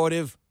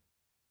supportive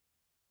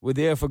were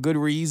there for good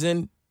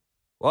reason.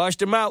 Washed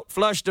them out,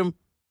 flushed them,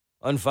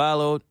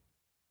 unfollowed.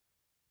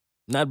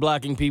 Not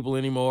blocking people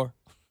anymore.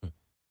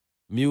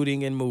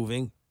 Muting and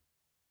moving.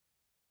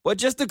 But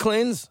just to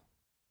cleanse.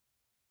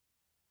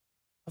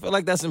 I feel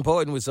like that's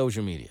important with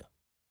social media.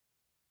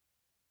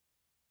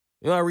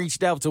 You know, I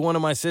reached out to one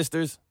of my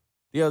sisters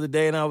the other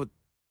day, and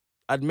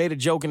I'd made a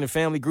joke in the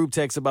family group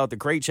text about the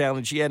crate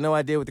challenge. She had no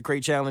idea what the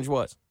crate challenge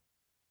was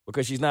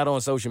because she's not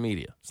on social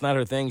media. It's not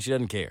her thing. She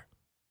doesn't care.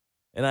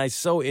 And I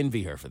so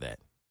envy her for that.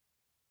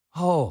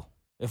 Oh,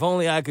 if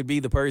only I could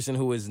be the person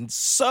who is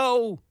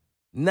so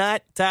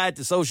not tied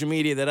to social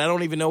media that I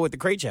don't even know what the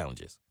crate challenge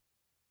is.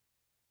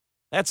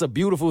 That's a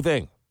beautiful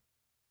thing.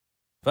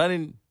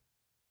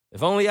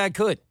 If only I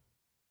could.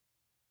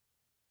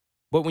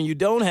 But when you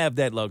don't have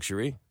that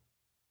luxury,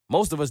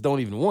 most of us don't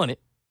even want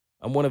it.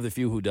 I'm one of the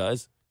few who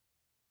does.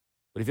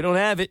 But if you don't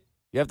have it,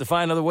 you have to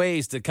find other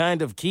ways to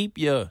kind of keep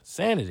your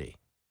sanity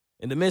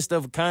in the midst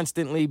of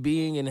constantly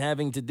being and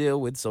having to deal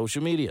with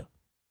social media.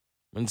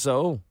 And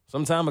so,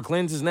 sometimes a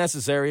cleanse is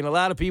necessary, and a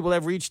lot of people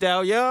have reached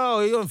out, yo,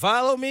 you gonna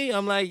follow me?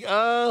 I'm like,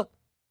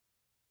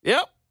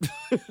 yep.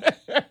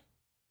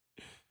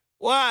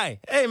 Why?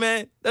 Hey,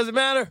 man, doesn't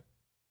matter.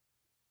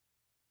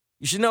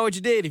 You should know what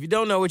you did. If you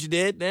don't know what you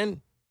did,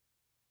 then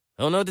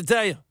I don't know what to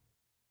tell you.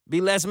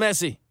 Be less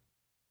messy.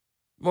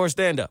 More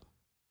stand-up.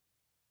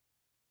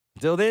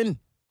 Until then,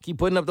 keep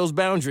putting up those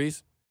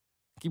boundaries.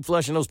 Keep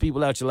flushing those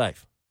people out your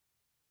life.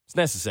 It's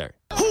necessary.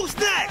 Who's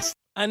next?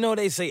 I know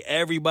they say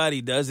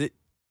everybody does it.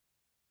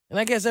 And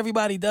I guess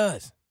everybody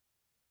does.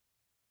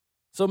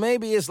 So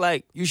maybe it's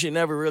like you should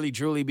never really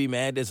truly be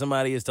mad that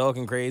somebody is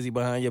talking crazy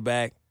behind your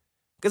back.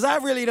 Because I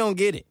really don't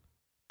get it.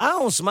 I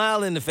don't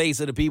smile in the face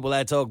of the people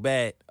I talk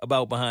bad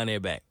about behind their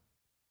back.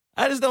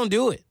 I just don't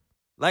do it.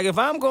 Like if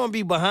I'm going to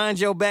be behind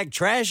your back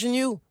trashing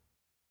you,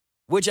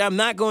 which I'm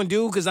not going to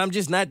do because I'm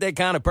just not that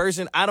kind of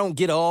person, I don't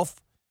get off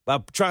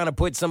by trying to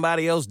put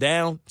somebody else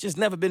down. It's just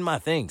never been my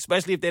thing,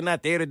 especially if they're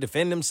not there to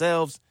defend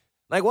themselves.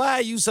 Like, why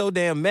are you so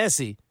damn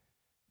messy?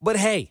 But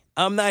hey,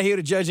 I'm not here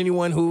to judge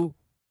anyone who,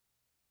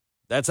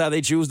 that's how they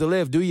choose to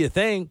live. Do your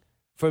thing.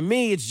 For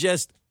me, it's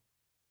just,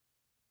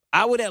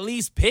 I would at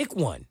least pick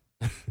one.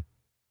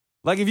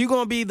 Like, if you're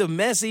going to be the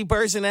messy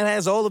person that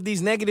has all of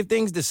these negative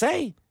things to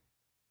say,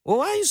 well,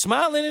 why are you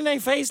smiling in their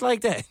face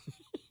like that?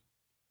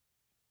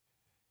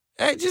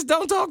 Hey, just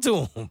don't talk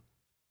to them.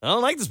 I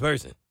don't like this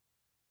person.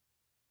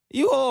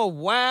 You all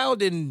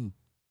wild and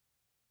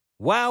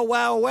wild,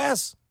 wild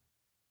west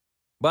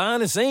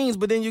behind the scenes,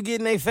 but then you get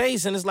in their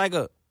face and it's like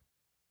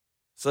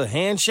it's a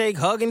handshake,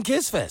 hug, and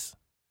kiss fest.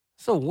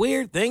 It's a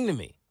weird thing to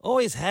me.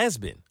 Always has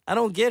been. I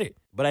don't get it.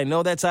 But I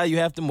know that's how you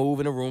have to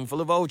move in a room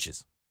full of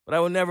vultures. But I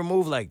will never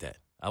move like that.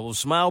 I will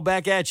smile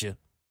back at you.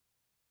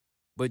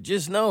 But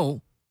just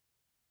know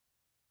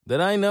that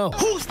I know.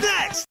 Who's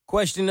next?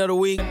 Question of the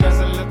week. As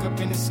I look up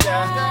in the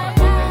sky, I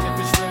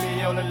wonder if it's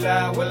really on the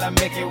line. Will I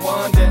make it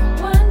one day?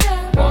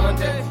 One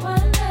day.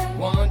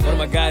 One of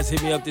my guys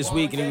hit me up this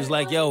week and he was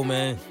like, yo,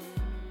 man,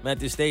 I'm at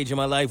this stage in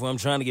my life where I'm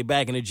trying to get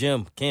back in the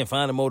gym. Can't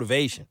find the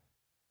motivation.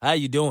 How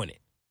you doing it?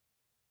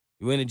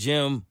 You in the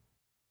gym?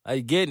 How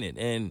you getting it?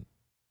 And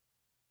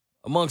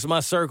amongst my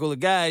circle of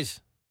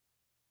guys,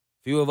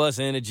 a few of us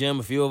are in the gym,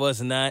 a few of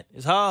us are not.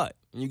 It's hard.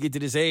 When you get to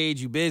this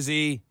age, you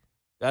busy,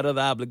 got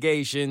other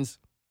obligations,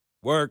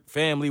 work,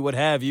 family, what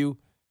have you.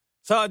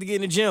 It's hard to get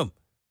in the gym.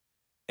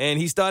 And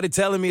he started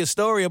telling me a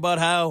story about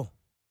how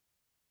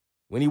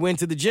when he went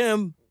to the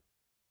gym,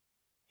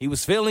 he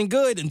was feeling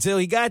good until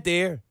he got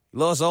there. He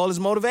lost all his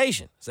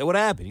motivation. I said, what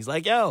happened? He's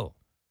like, yo,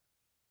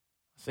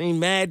 seen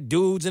mad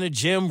dudes in the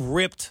gym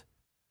ripped,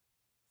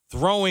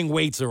 throwing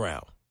weights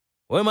around.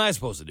 What am I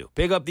supposed to do?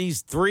 Pick up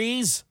these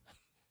threes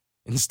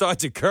and start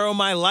to curl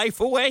my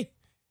life away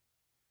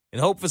and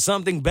hope for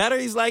something better?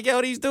 He's like,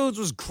 yo, these dudes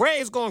was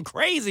crazy, going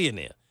crazy in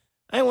there.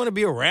 I didn't want to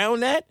be around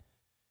that.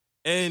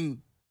 And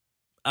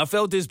I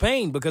felt his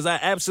pain because I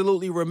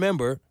absolutely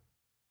remember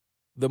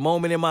the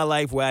moment in my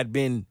life where I'd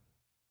been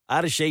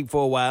out of shape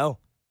for a while,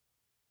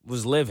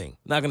 was living.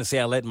 I'm not going to say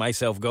I let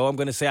myself go. I'm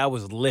going to say I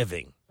was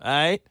living, all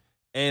right?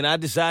 And I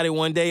decided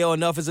one day, oh,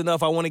 enough is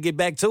enough. I want to get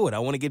back to it. I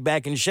want to get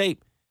back in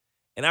shape.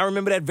 And I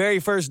remember that very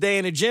first day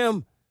in the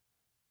gym.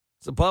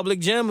 It's a public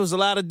gym. There was a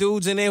lot of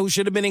dudes in there who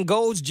should have been in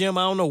Gold's gym.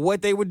 I don't know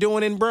what they were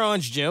doing in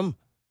Bronze gym.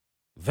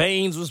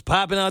 Veins was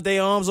popping out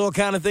their arms. All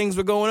kind of things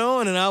were going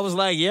on. And I was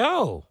like,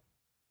 yo,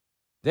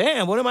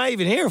 damn, what am I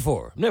even here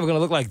for? I'm never going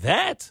to look like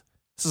that.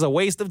 This is a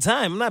waste of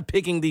time. I'm not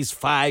picking these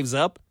fives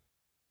up.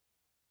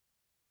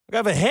 I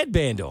have a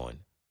headband on.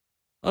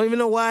 I don't even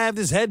know why I have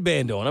this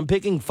headband on. I'm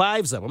picking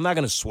fives up. I'm not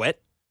going to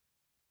sweat.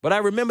 But I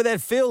remember that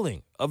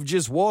feeling of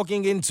just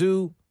walking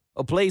into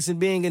a place and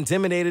being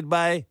intimidated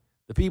by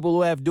the people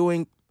who have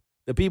been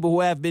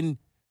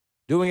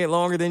doing it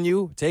longer than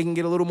you, taking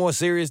it a little more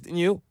serious than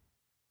you.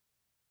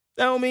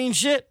 That don't mean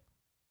shit.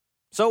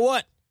 So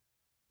what?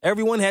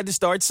 Everyone had to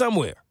start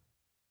somewhere.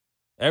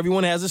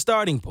 Everyone has a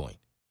starting point.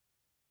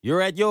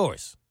 You're at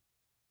yours.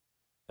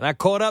 And I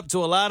caught up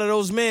to a lot of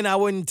those men I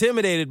was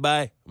intimidated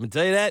by. I'm going to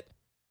tell you that.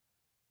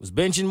 Was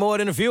benching more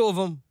than a few of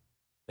them.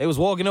 They was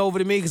walking over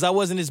to me because I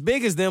wasn't as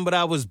big as them, but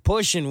I was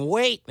pushing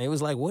weight. They was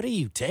like, what are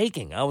you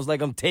taking? I was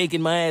like, I'm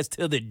taking my ass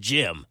to the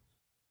gym.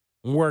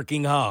 I'm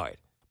working hard.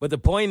 But the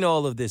point in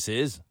all of this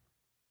is,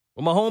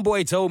 when my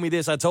homeboy told me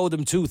this, I told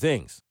him two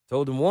things.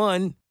 Told him,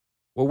 one,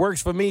 what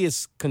works for me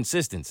is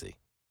consistency,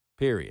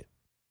 period.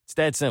 It's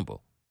that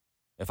simple.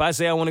 If I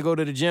say I want to go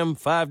to the gym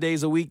 5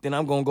 days a week, then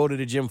I'm going to go to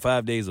the gym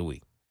 5 days a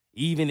week,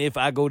 even if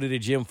I go to the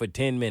gym for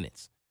 10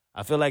 minutes.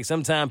 I feel like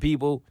sometimes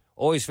people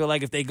always feel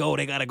like if they go,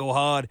 they got to go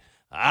hard,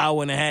 an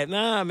hour and a half.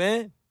 Nah,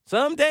 man.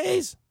 Some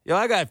days,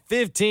 I got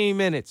 15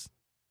 minutes.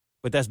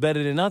 But that's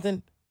better than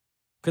nothing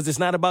because it's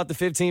not about the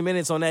 15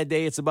 minutes on that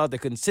day. It's about the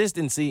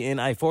consistency,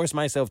 and I force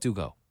myself to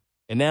go.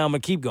 And now I'm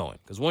going to keep going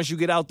because once you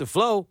get out the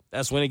flow,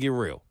 that's when it get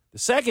real. The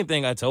second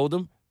thing I told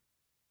him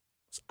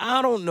was,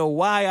 I don't know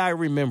why I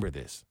remember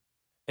this.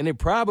 And it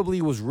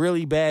probably was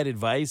really bad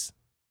advice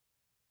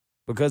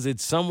because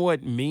it's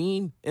somewhat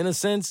mean in a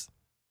sense.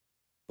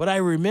 But I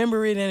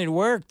remember it and it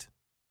worked.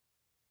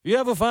 If you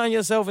ever find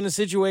yourself in a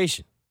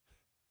situation,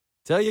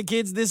 tell your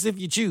kids this if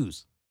you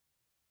choose,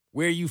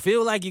 where you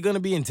feel like you're going to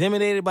be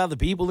intimidated by the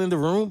people in the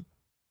room.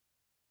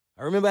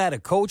 I remember I had a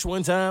coach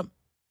one time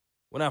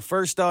when I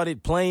first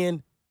started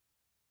playing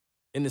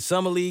in the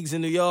summer leagues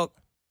in New York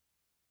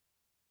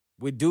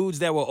with dudes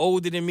that were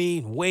older than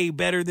me, way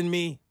better than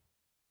me.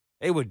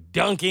 They were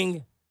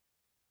dunking.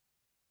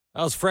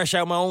 I was fresh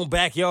out my own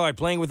backyard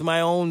playing with my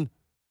own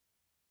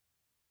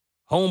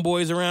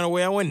homeboys around the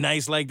way. I wasn't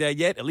nice like that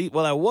yet. At least,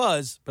 well, I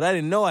was, but I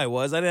didn't know I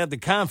was. I didn't have the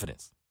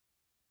confidence.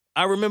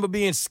 I remember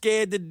being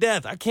scared to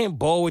death. I can't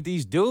ball with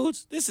these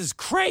dudes. This is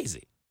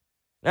crazy.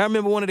 And I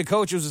remember one of the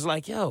coaches was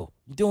like, yo,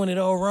 you're doing it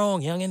all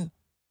wrong, youngin'.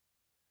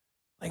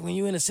 Like when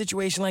you're in a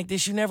situation like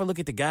this, you never look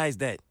at the guys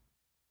that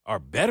are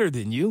better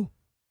than you.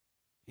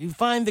 You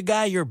find the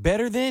guy you're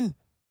better than,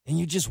 and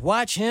you just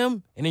watch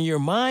him, and in your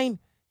mind,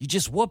 you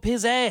just whoop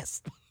his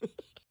ass.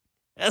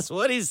 That's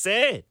what he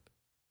said.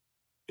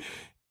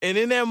 And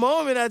in that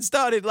moment, I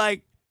started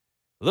like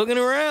looking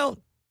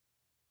around.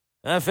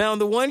 And I found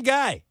the one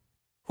guy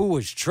who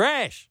was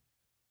trash.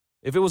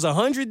 If it was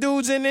 100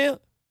 dudes in there,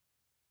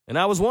 and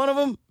I was one of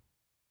them,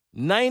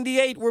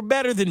 98 were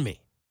better than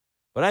me.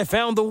 But I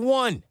found the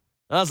one.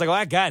 I was like, oh,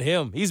 I got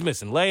him. He's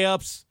missing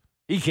layups.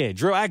 He can't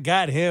drill. I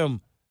got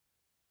him.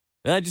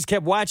 And I just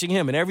kept watching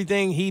him, and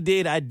everything he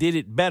did, I did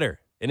it better.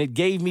 And it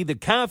gave me the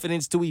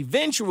confidence to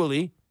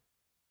eventually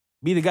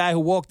be the guy who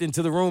walked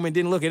into the room and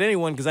didn't look at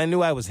anyone because I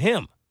knew I was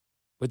him.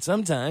 But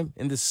sometime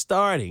in the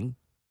starting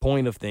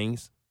point of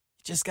things,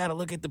 you just got to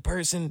look at the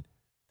person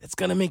that's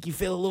going to make you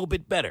feel a little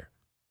bit better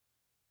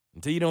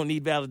until you don't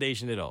need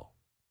validation at all.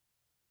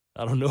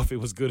 I don't know if it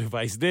was good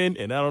advice then,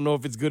 and I don't know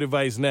if it's good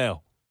advice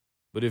now.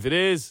 But if it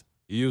is,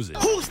 use it.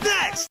 Who's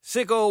next?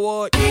 Sicko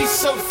Award. He's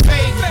so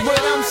fake, but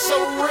I'm so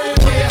real.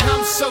 Yeah,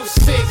 I'm so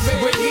sick,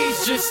 but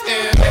he's just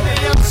ill. And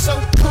I'm so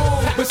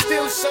cool, but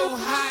still so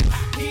hot.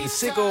 The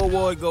Sicko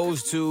Award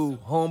goes to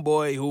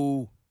homeboy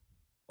who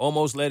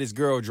almost let his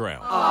girl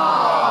drown.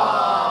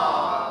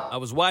 I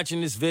was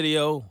watching this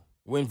video,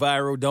 went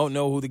viral, don't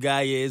know who the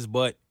guy is,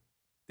 but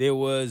there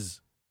was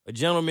a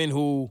gentleman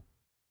who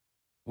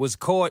was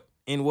caught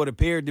in what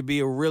appeared to be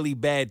a really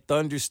bad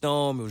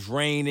thunderstorm. It was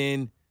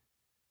raining.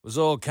 It was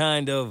all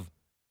kind of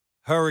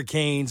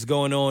hurricanes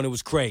going on. It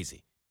was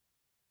crazy.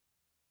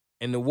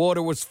 And the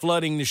water was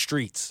flooding the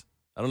streets.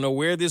 I don't know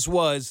where this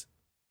was,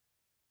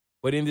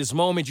 but in this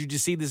moment, you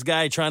just see this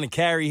guy trying to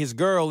carry his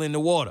girl in the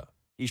water.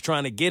 He's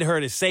trying to get her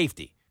to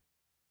safety.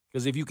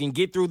 Because if you can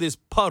get through this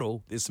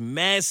puddle, this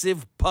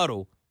massive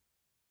puddle,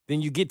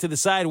 then you get to the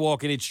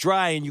sidewalk and it's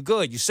dry and you're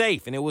good. You're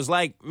safe. And it was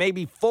like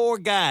maybe 4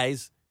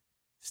 guys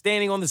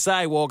standing on the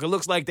sidewalk. It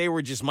looks like they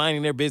were just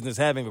minding their business,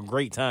 having a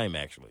great time,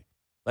 actually.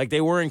 Like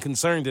they weren't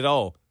concerned at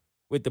all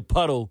with the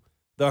puddle,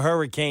 the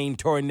hurricane,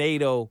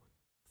 tornado,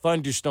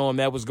 thunderstorm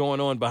that was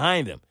going on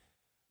behind them.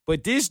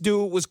 But this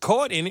dude was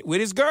caught in it with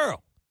his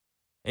girl.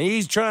 And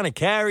he's trying to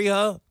carry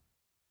her.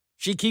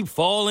 She keep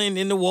falling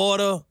in the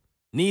water.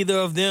 Neither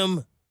of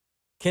them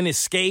can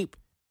escape.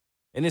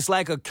 And it's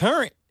like a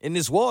current in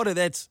this water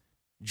that's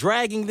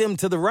dragging them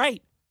to the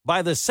right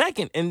by the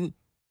second. And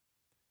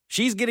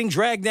she's getting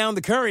dragged down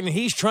the current, and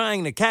he's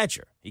trying to catch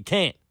her. He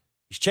can't.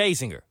 He's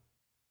chasing her.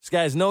 This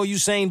guy's no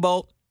Usain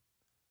Bolt,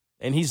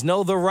 and he's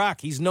no The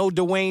Rock. He's no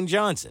Dwayne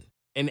Johnson.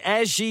 And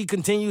as she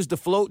continues to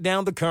float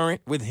down the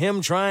current with him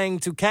trying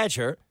to catch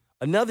her,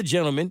 another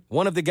gentleman,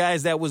 one of the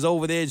guys that was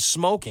over there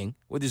smoking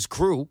with his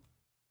crew,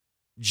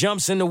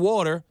 jumps in the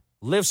water,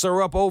 lifts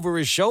her up over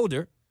his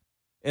shoulder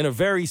in a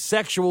very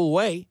sexual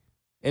way,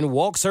 and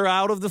walks her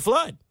out of the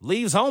flood.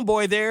 Leaves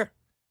homeboy there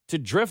to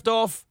drift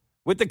off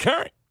with the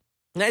current.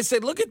 And I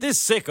said, look at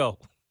this sicko.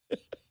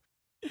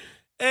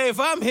 Hey,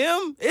 if I'm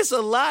him, it's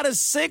a lot of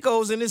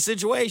sickos in this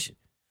situation.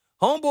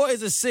 Homeboy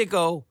is a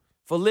sicko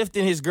for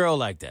lifting his girl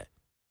like that.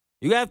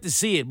 You have to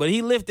see it, but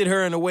he lifted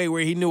her in a way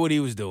where he knew what he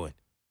was doing.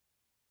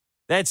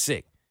 That's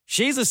sick.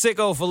 She's a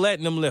sicko for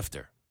letting him lift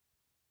her.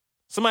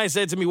 Somebody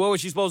said to me, what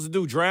was she supposed to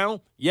do,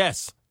 drown?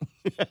 Yes.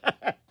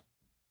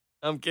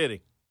 I'm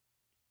kidding.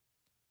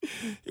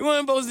 You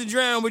weren't supposed to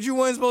drown, but you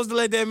weren't supposed to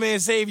let that man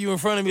save you in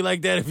front of me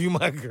like that if you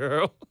my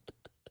girl.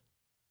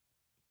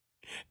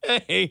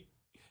 Hey,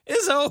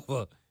 it's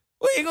over.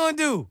 What are you going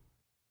to do?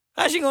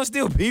 How's she going to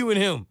still be with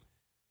him?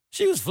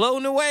 She was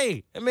floating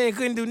away. That man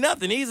couldn't do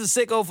nothing. He's a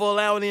sicko for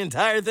allowing the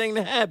entire thing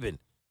to happen.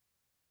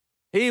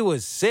 He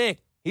was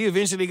sick. He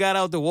eventually got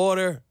out the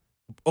water,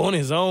 on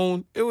his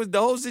own. The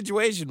whole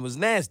situation was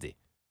nasty.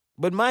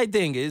 But my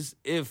thing is,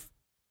 if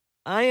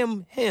I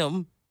am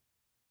him,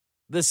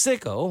 the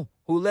sicko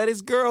who let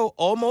his girl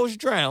almost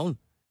drown,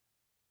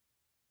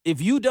 if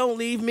you don't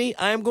leave me,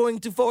 I'm going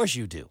to force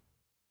you to.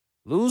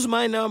 Lose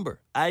my number.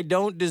 I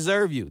don't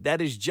deserve you.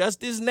 That is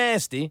just as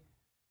nasty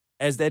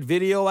as that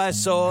video I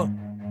saw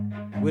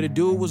where the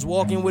dude was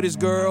walking with his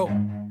girl,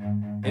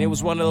 and it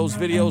was one of those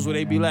videos where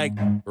they be like,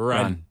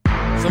 run.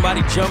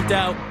 Somebody jumped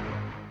out.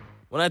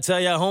 When I tell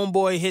you,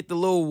 homeboy hit the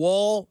little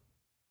wall,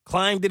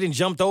 climbed it and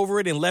jumped over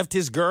it and left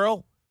his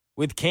girl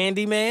with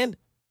Candyman,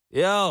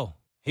 yo,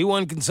 he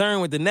wasn't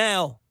concerned with the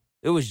now.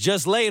 It was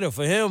just later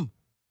for him.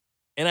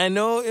 And I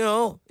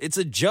know, it's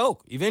a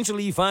joke.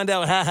 Eventually you find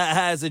out,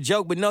 it's a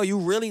joke. But no, you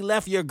really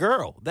left your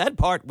girl. That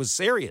part was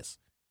serious.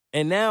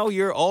 And now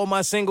you're all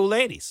my single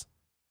ladies.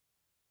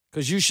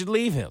 Because you should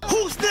leave him.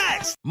 Who's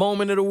next?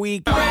 Moment of the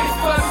week. I'm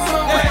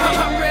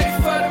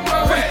ready for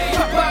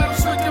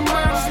the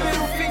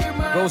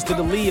moment. Goes to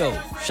the Leos.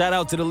 Shout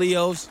out to the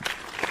Leos.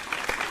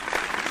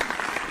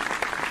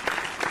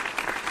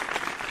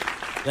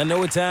 Y'all know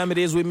what time it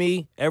is with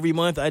me. Every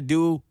month I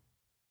do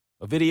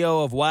a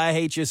video of why I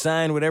hate your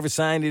sign, whatever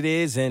sign it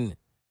is, and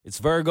it's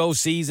Virgo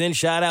season.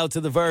 Shout out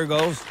to the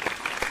Virgos.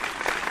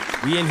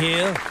 We in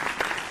here.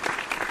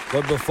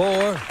 But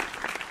before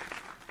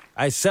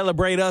I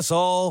celebrate us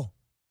all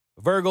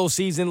Virgo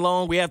season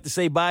long, we have to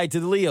say bye to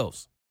the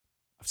Leos.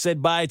 I've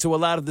said bye to a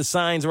lot of the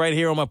signs right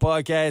here on my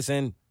podcast,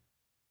 and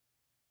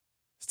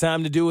it's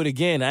time to do it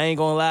again. I ain't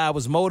gonna lie, I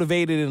was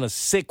motivated in a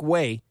sick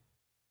way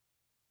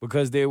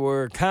because there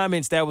were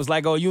comments that was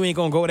like, oh, you ain't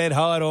gonna go that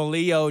hard on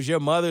Leos. Your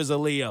mother's a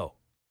Leo.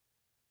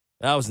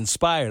 And I was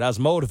inspired. I was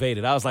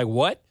motivated. I was like,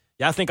 what?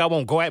 Y'all think I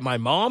won't go at my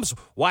mom's?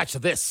 Watch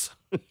this.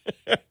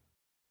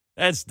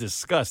 That's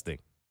disgusting.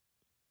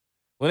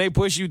 When they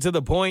push you to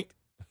the point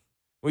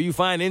where you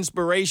find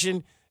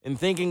inspiration in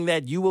thinking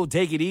that you will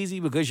take it easy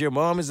because your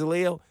mom is a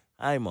Leo.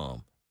 Hi,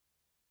 Mom.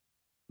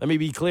 Let me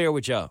be clear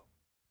with y'all.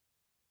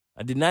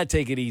 I did not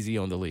take it easy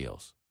on the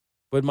Leos.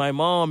 But my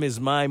mom is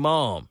my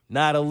mom,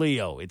 not a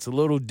Leo. It's a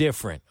little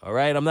different, all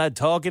right? I'm not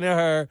talking to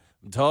her.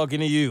 I'm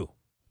talking to you.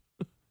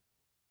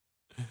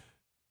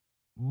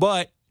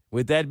 But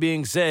with that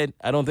being said,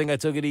 I don't think I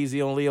took it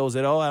easy on Leos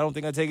at all. I don't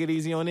think I take it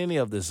easy on any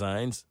of the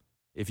signs.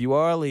 If you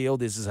are a Leo,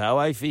 this is how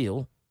I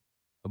feel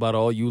about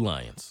all you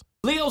lions.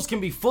 Leos can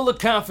be full of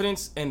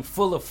confidence and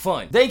full of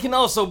fun. They can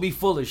also be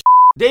full of shit.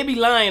 They be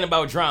lying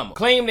about drama.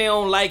 Claim they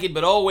don't like it,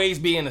 but always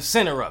be in the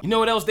center of. You know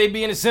what else they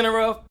be in the center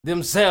of?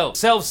 Themselves.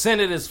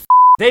 Self-centered as f.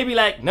 They be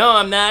like, no,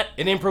 I'm not,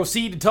 and then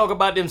proceed to talk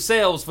about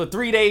themselves for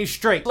 3 days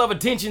straight. Love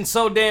attention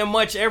so damn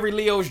much, every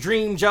Leo's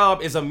dream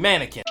job is a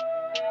mannequin.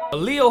 A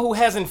Leo who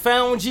hasn't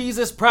found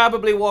Jesus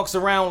probably walks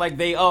around like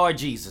they are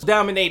Jesus.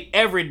 Dominate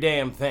every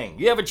damn thing.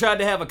 You ever tried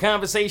to have a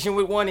conversation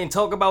with one and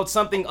talk about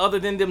something other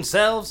than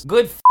themselves?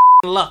 Good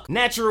luck.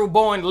 Natural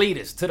born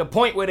leaders to the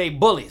point where they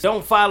bullies.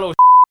 Don't follow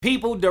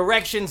people,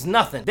 directions,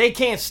 nothing. They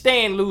can't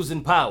stand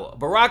losing power.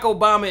 Barack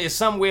Obama is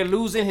somewhere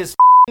losing his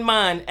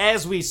mind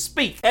as we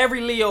speak.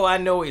 Every Leo I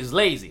know is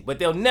lazy, but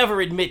they'll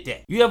never admit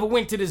that. You ever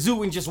went to the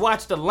zoo and just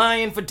watched a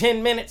lion for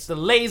 10 minutes? The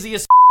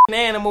laziest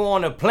animal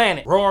on the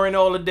planet, roaring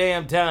all the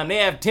damn time. They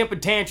have temper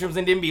tantrums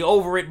and then be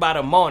over it by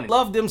the morning.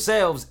 Love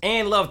themselves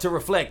and love to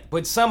reflect,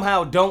 but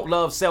somehow don't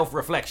love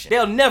self-reflection.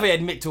 They'll never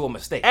admit to a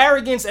mistake.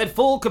 Arrogance at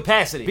full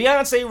capacity.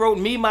 Beyonce wrote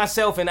Me,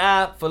 Myself, and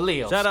I for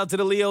Leo. Shout out to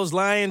the Leos.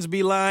 Lions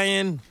be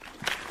lying.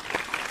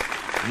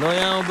 No,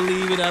 y'all don't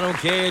believe it. I don't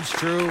care. It's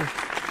true.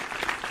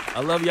 I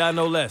love y'all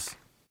no less.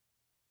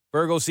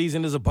 Virgo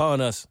season is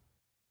upon us.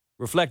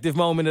 Reflective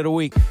moment of the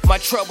week. My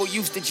trouble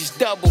used to just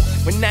double.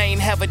 When I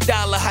ain't have a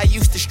dollar, I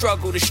used to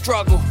struggle.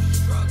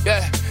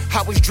 Yeah,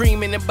 I was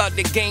dreaming about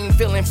the game,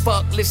 feeling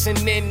fucked,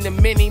 listening to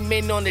many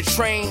men on the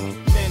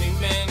train. Many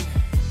men.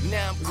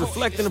 Now I'm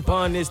reflecting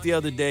upon this the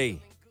other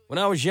day. When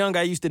I was young,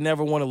 I used to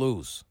never want to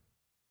lose.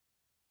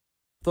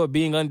 Thought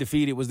being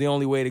undefeated was the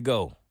only way to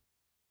go.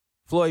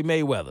 Floyd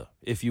Mayweather,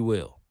 if you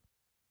will.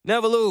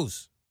 Never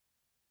lose.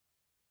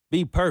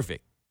 Be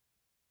perfect.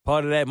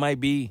 Part of that might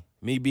be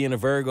me being a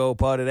Virgo.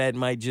 Part of that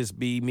might just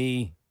be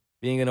me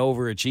being an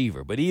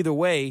overachiever. But either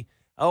way,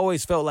 I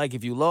always felt like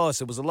if you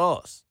lost, it was a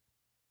loss.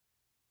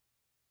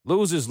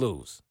 Losers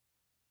lose.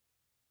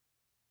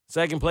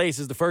 Second place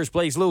is the first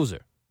place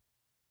loser.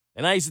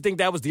 And I used to think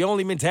that was the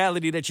only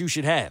mentality that you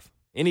should have.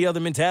 Any other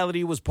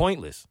mentality was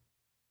pointless.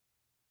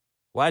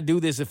 Why do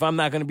this if I'm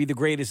not going to be the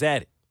greatest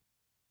at it?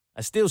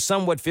 I still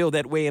somewhat feel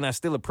that way, and I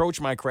still approach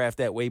my craft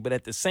that way. But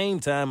at the same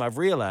time, I've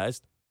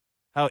realized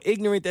how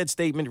ignorant that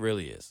statement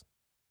really is.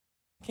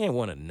 You can't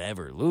want to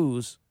never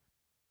lose.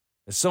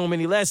 There's so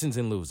many lessons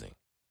in losing.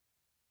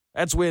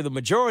 That's where the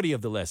majority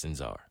of the lessons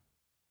are.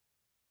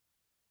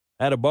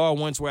 I had a bar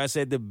once where I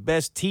said the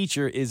best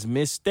teacher is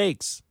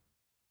mistakes.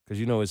 Because,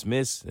 you know, it's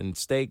miss and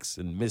stakes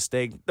and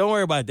mistake. Don't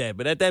worry about that.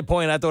 But at that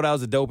point, I thought I was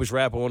the dopest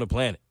rapper on the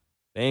planet.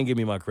 They ain't give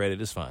me my credit.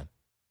 It's fine.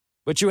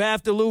 But you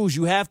have to lose.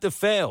 You have to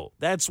fail.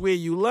 That's where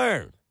you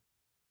learn.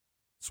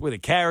 That's where the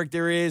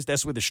character is.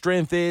 That's where the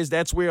strength is.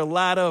 That's where a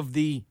lot of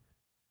the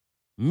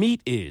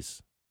meat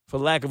is, for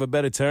lack of a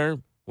better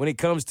term, when it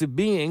comes to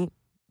being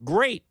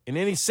great in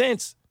any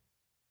sense.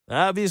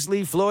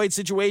 Obviously, Floyd's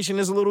situation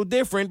is a little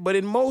different, but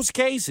in most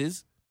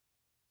cases,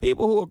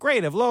 people who are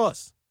great have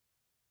lost.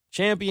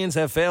 Champions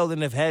have failed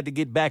and have had to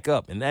get back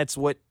up, and that's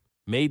what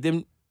made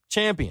them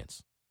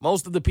champions.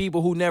 Most of the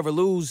people who never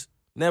lose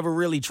never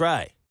really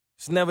try.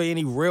 It's never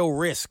any real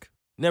risk.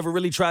 Never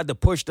really tried to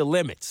push the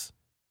limits.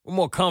 We're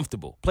more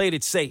comfortable. Played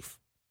it safe.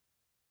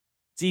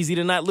 It's easy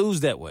to not lose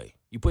that way.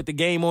 You put the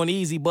game on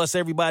easy, bust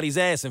everybody's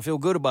ass, and feel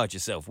good about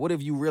yourself. What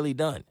have you really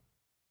done?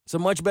 It's a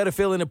much better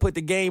feeling to put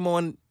the game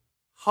on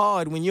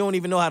hard when you don't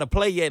even know how to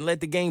play yet and let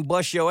the game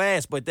bust your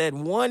ass. But that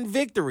one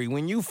victory,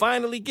 when you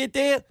finally get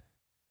there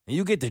and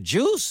you get the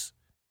juice,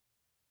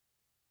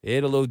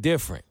 it's a little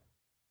different.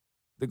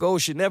 The goal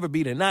should never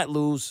be to not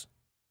lose,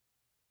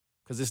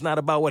 because it's not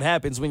about what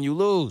happens when you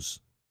lose.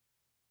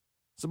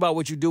 It's about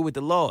what you do with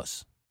the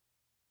loss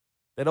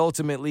that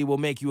ultimately will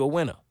make you a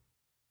winner.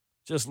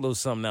 Just a little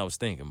something I was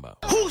thinking about.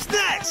 Who's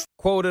next?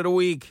 Quote of the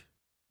week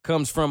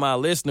comes from our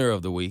listener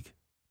of the week.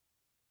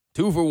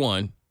 2 for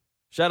 1.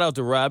 Shout out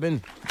to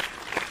Robin.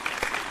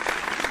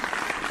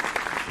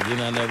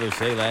 Again, I never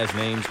say last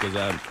names because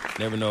I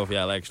never know if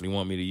y'all actually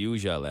want me to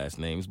use y'all last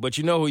names. But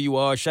you know who you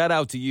are. Shout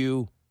out to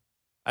you.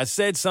 I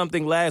said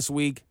something last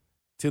week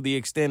to the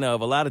extent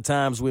of a lot of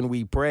times when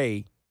we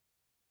pray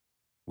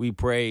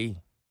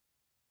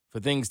for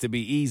things to be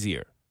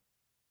easier.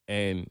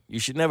 And you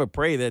should never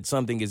pray that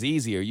something is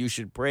easier. You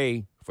should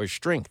pray for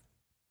strength.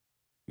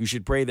 You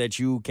should pray that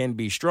you can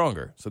be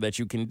stronger so that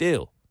you can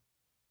deal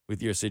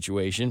with your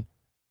situation,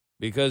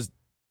 because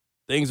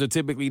things are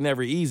typically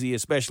never easy,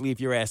 especially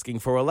if you're asking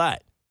for a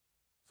lot.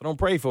 So don't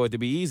pray for it to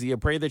be easier.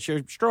 Pray that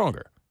you're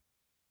stronger.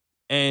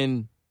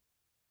 And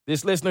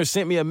this listener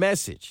sent me a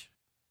message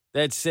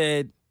that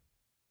said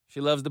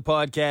she loves the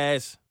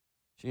podcast.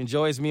 She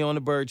enjoys me on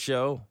the Bird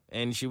Show,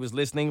 and she was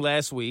listening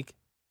last week,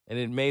 and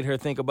it made her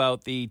think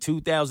about the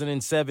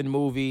 2007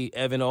 movie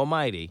Evan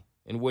Almighty,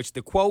 in which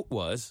the quote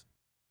was,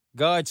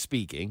 God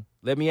speaking,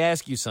 let me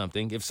ask you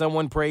something. If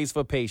someone prays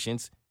for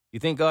patience, you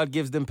think God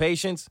gives them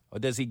patience, or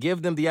does he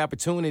give them the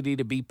opportunity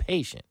to be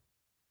patient?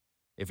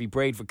 If he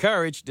prayed for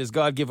courage, does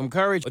God give him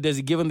courage, or does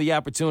he give him the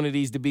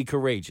opportunities to be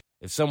courageous?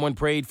 If someone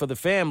prayed for the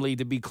family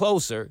to be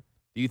closer,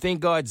 do you think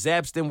God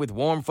zaps them with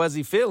warm,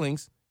 fuzzy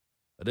feelings,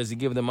 or does he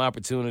give them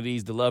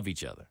opportunities to love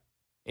each other?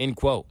 End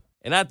quote.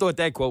 And I thought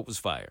that quote was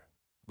fire,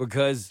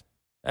 because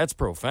that's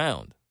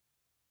profound.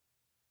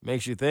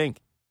 Makes you think,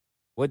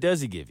 what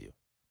does he give you?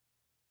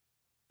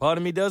 Part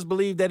of me does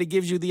believe that he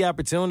gives you the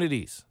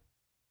opportunities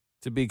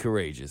to be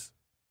courageous,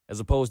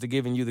 as opposed to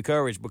giving you the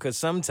courage, because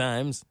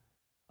sometimes,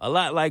 a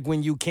lot like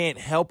when you can't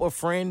help a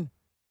friend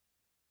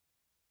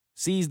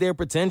seize their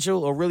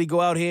potential or really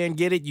go out here and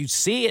get it, you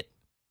see it.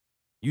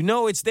 You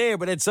know it's there,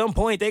 but at some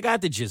point, they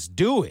got to just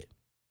do it.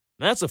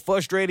 That's a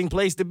frustrating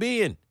place to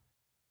be in.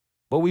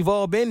 But we've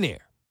all been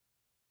there.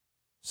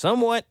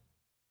 Somewhat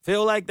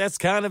feel like that's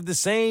kind of the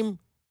same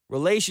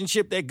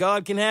relationship that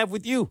God can have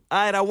with you.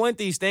 All right, I want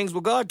these things.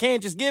 Well, God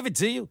can't just give it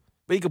to you,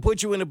 but he can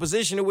put you in a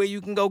position where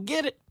you can go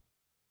get it.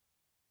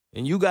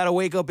 And you got to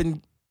wake up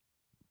and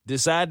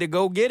decide to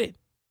go get it.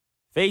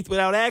 Faith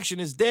without action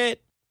is dead.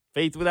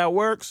 Faith without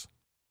works.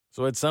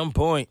 So at some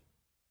point,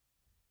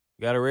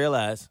 you got to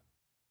realize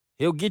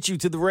he'll get you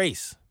to the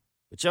race,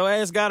 but your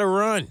ass got to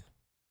run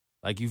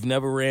like you've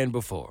never ran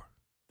before.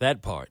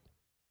 That part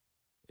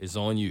is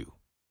on you.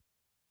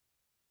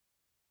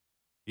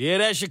 You hear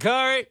that,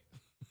 Sha'Carri?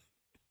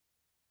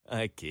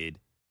 I kid.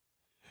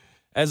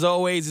 As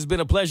always, it's been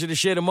a pleasure to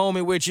share the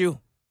moment with you.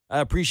 I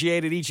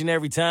appreciate it each and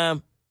every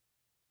time.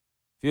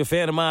 If you're a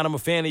fan of mine, I'm a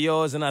fan of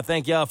yours, and I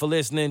thank y'all for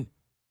listening.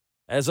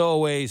 As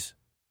always,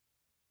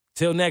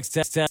 till next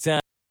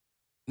time.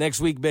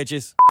 Next week,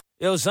 bitches.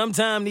 Yo,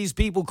 sometimes these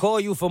people call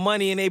you for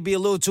money and they be a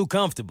little too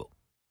comfortable.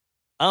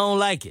 I don't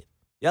like it.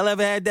 Y'all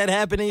ever had that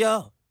happen to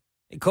y'all?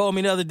 They called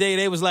me the other day.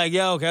 They was like,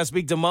 yo, can I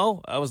speak to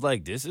Mo? I was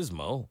like, this is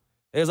Mo.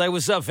 They was like,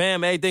 what's up,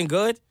 fam? Everything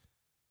good?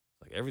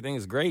 Like, everything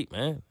is great,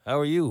 man. How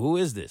are you? Who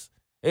is this?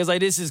 It was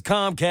like, this is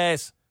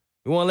Comcast.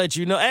 We want to let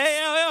you know. Hey,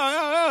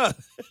 yo.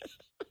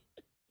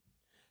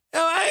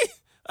 Yo,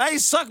 I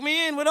suck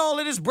me in with all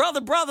of this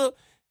brother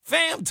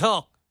fam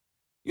talk.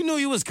 You knew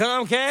you was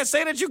Comcast.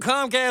 Say that you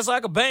Comcast so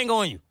I could bang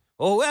on you.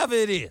 Or whoever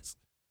it is.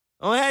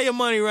 I don't have your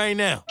money right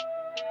now.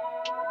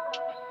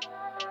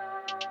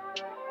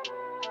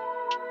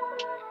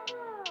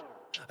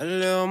 A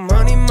little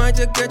money might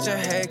just get your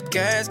head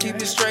gas. Keep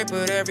it straight,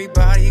 but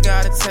everybody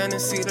got a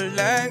tendency to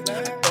lag.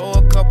 Throw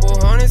a couple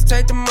hundreds,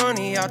 take the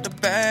money out the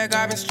bag.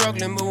 I've been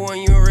struggling, but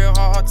when you're real,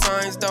 hard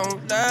times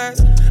don't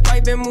last.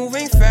 Life been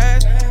moving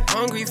fast,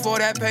 hungry for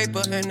that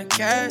paper and the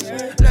cash.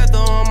 Leather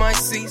on my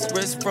seats,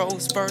 wrist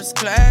froze, first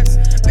class.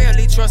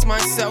 Barely trust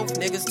myself,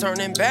 niggas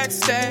turning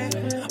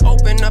backstab.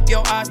 Open up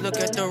your eyes, look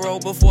at the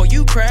road before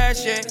you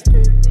crash it.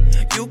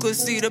 You could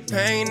see the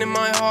pain in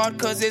my heart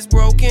cause it's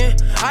broken.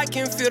 I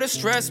can feel the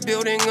stress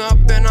building up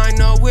and I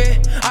know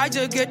it. I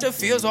just get the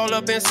feels all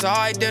up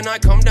inside. Then I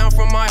come down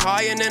from my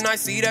high and then I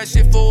see that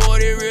shit for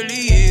what it really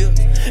is.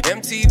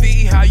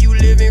 MTV, how you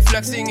living,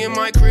 flexing in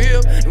my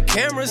crib. The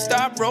cameras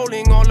stop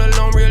rolling, all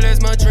alone, real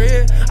as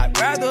Madrid. I'd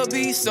rather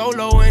be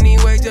solo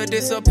anyway to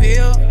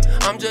disappear.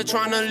 I'm just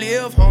trying to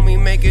live,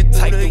 homie, make it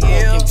through the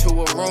year. Walk into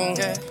a room,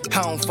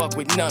 I don't fuck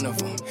with none of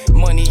them.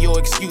 Money or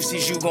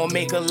excuses, you gon'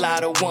 make a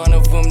lot of one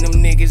of them. Them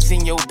niggas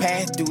in your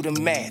path, do the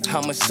math,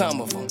 I'm a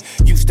sum of them.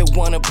 Used to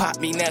wanna pop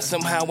me, now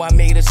somehow I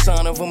made a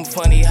son of them.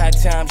 Funny how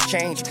times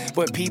change,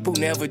 but people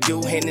never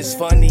do. And it's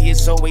funny,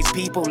 it's always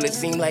people, it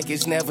seem like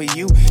it's never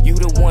you. You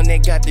the one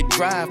that got the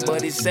drive,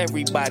 but it's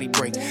everybody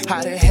break.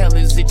 How the hell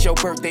is it your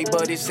birthday,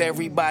 but it's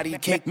everybody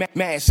cake?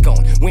 Mask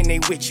on, when they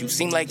with you,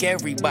 seem like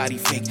everybody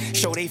fake.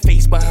 Show they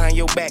face behind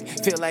your back,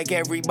 feel like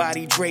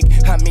everybody Drake.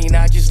 I mean,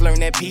 I just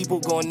learned that people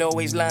gon'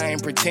 always lie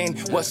and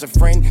pretend. What's a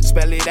friend?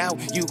 Spell it out,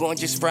 you gon'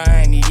 just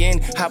fry in the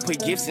end. I put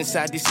gifts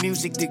inside this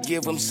music to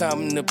give them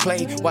something to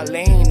play. While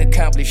they ain't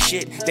accomplished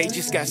shit, they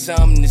just got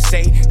something to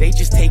say. They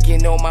just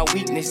taking on my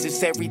weakness,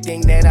 it's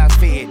everything that I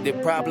feared. The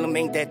problem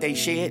ain't that they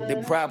shared, the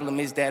problem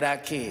is that I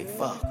cared.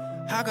 Fuck.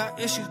 I got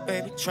issues,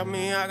 baby. Trust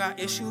me, I got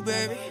issues,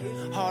 baby.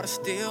 Heart is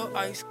still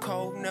ice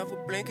cold, never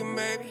blinking,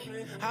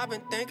 baby. I've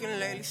been thinking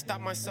lately, stop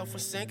myself from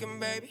sinking,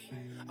 baby.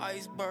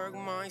 Iceberg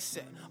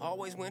mindset,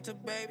 always winter,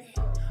 baby.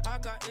 I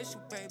got issues,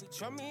 baby.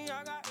 Trust me,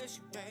 I got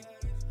issues,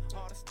 baby.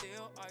 Heart is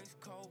still ice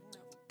cold,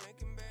 never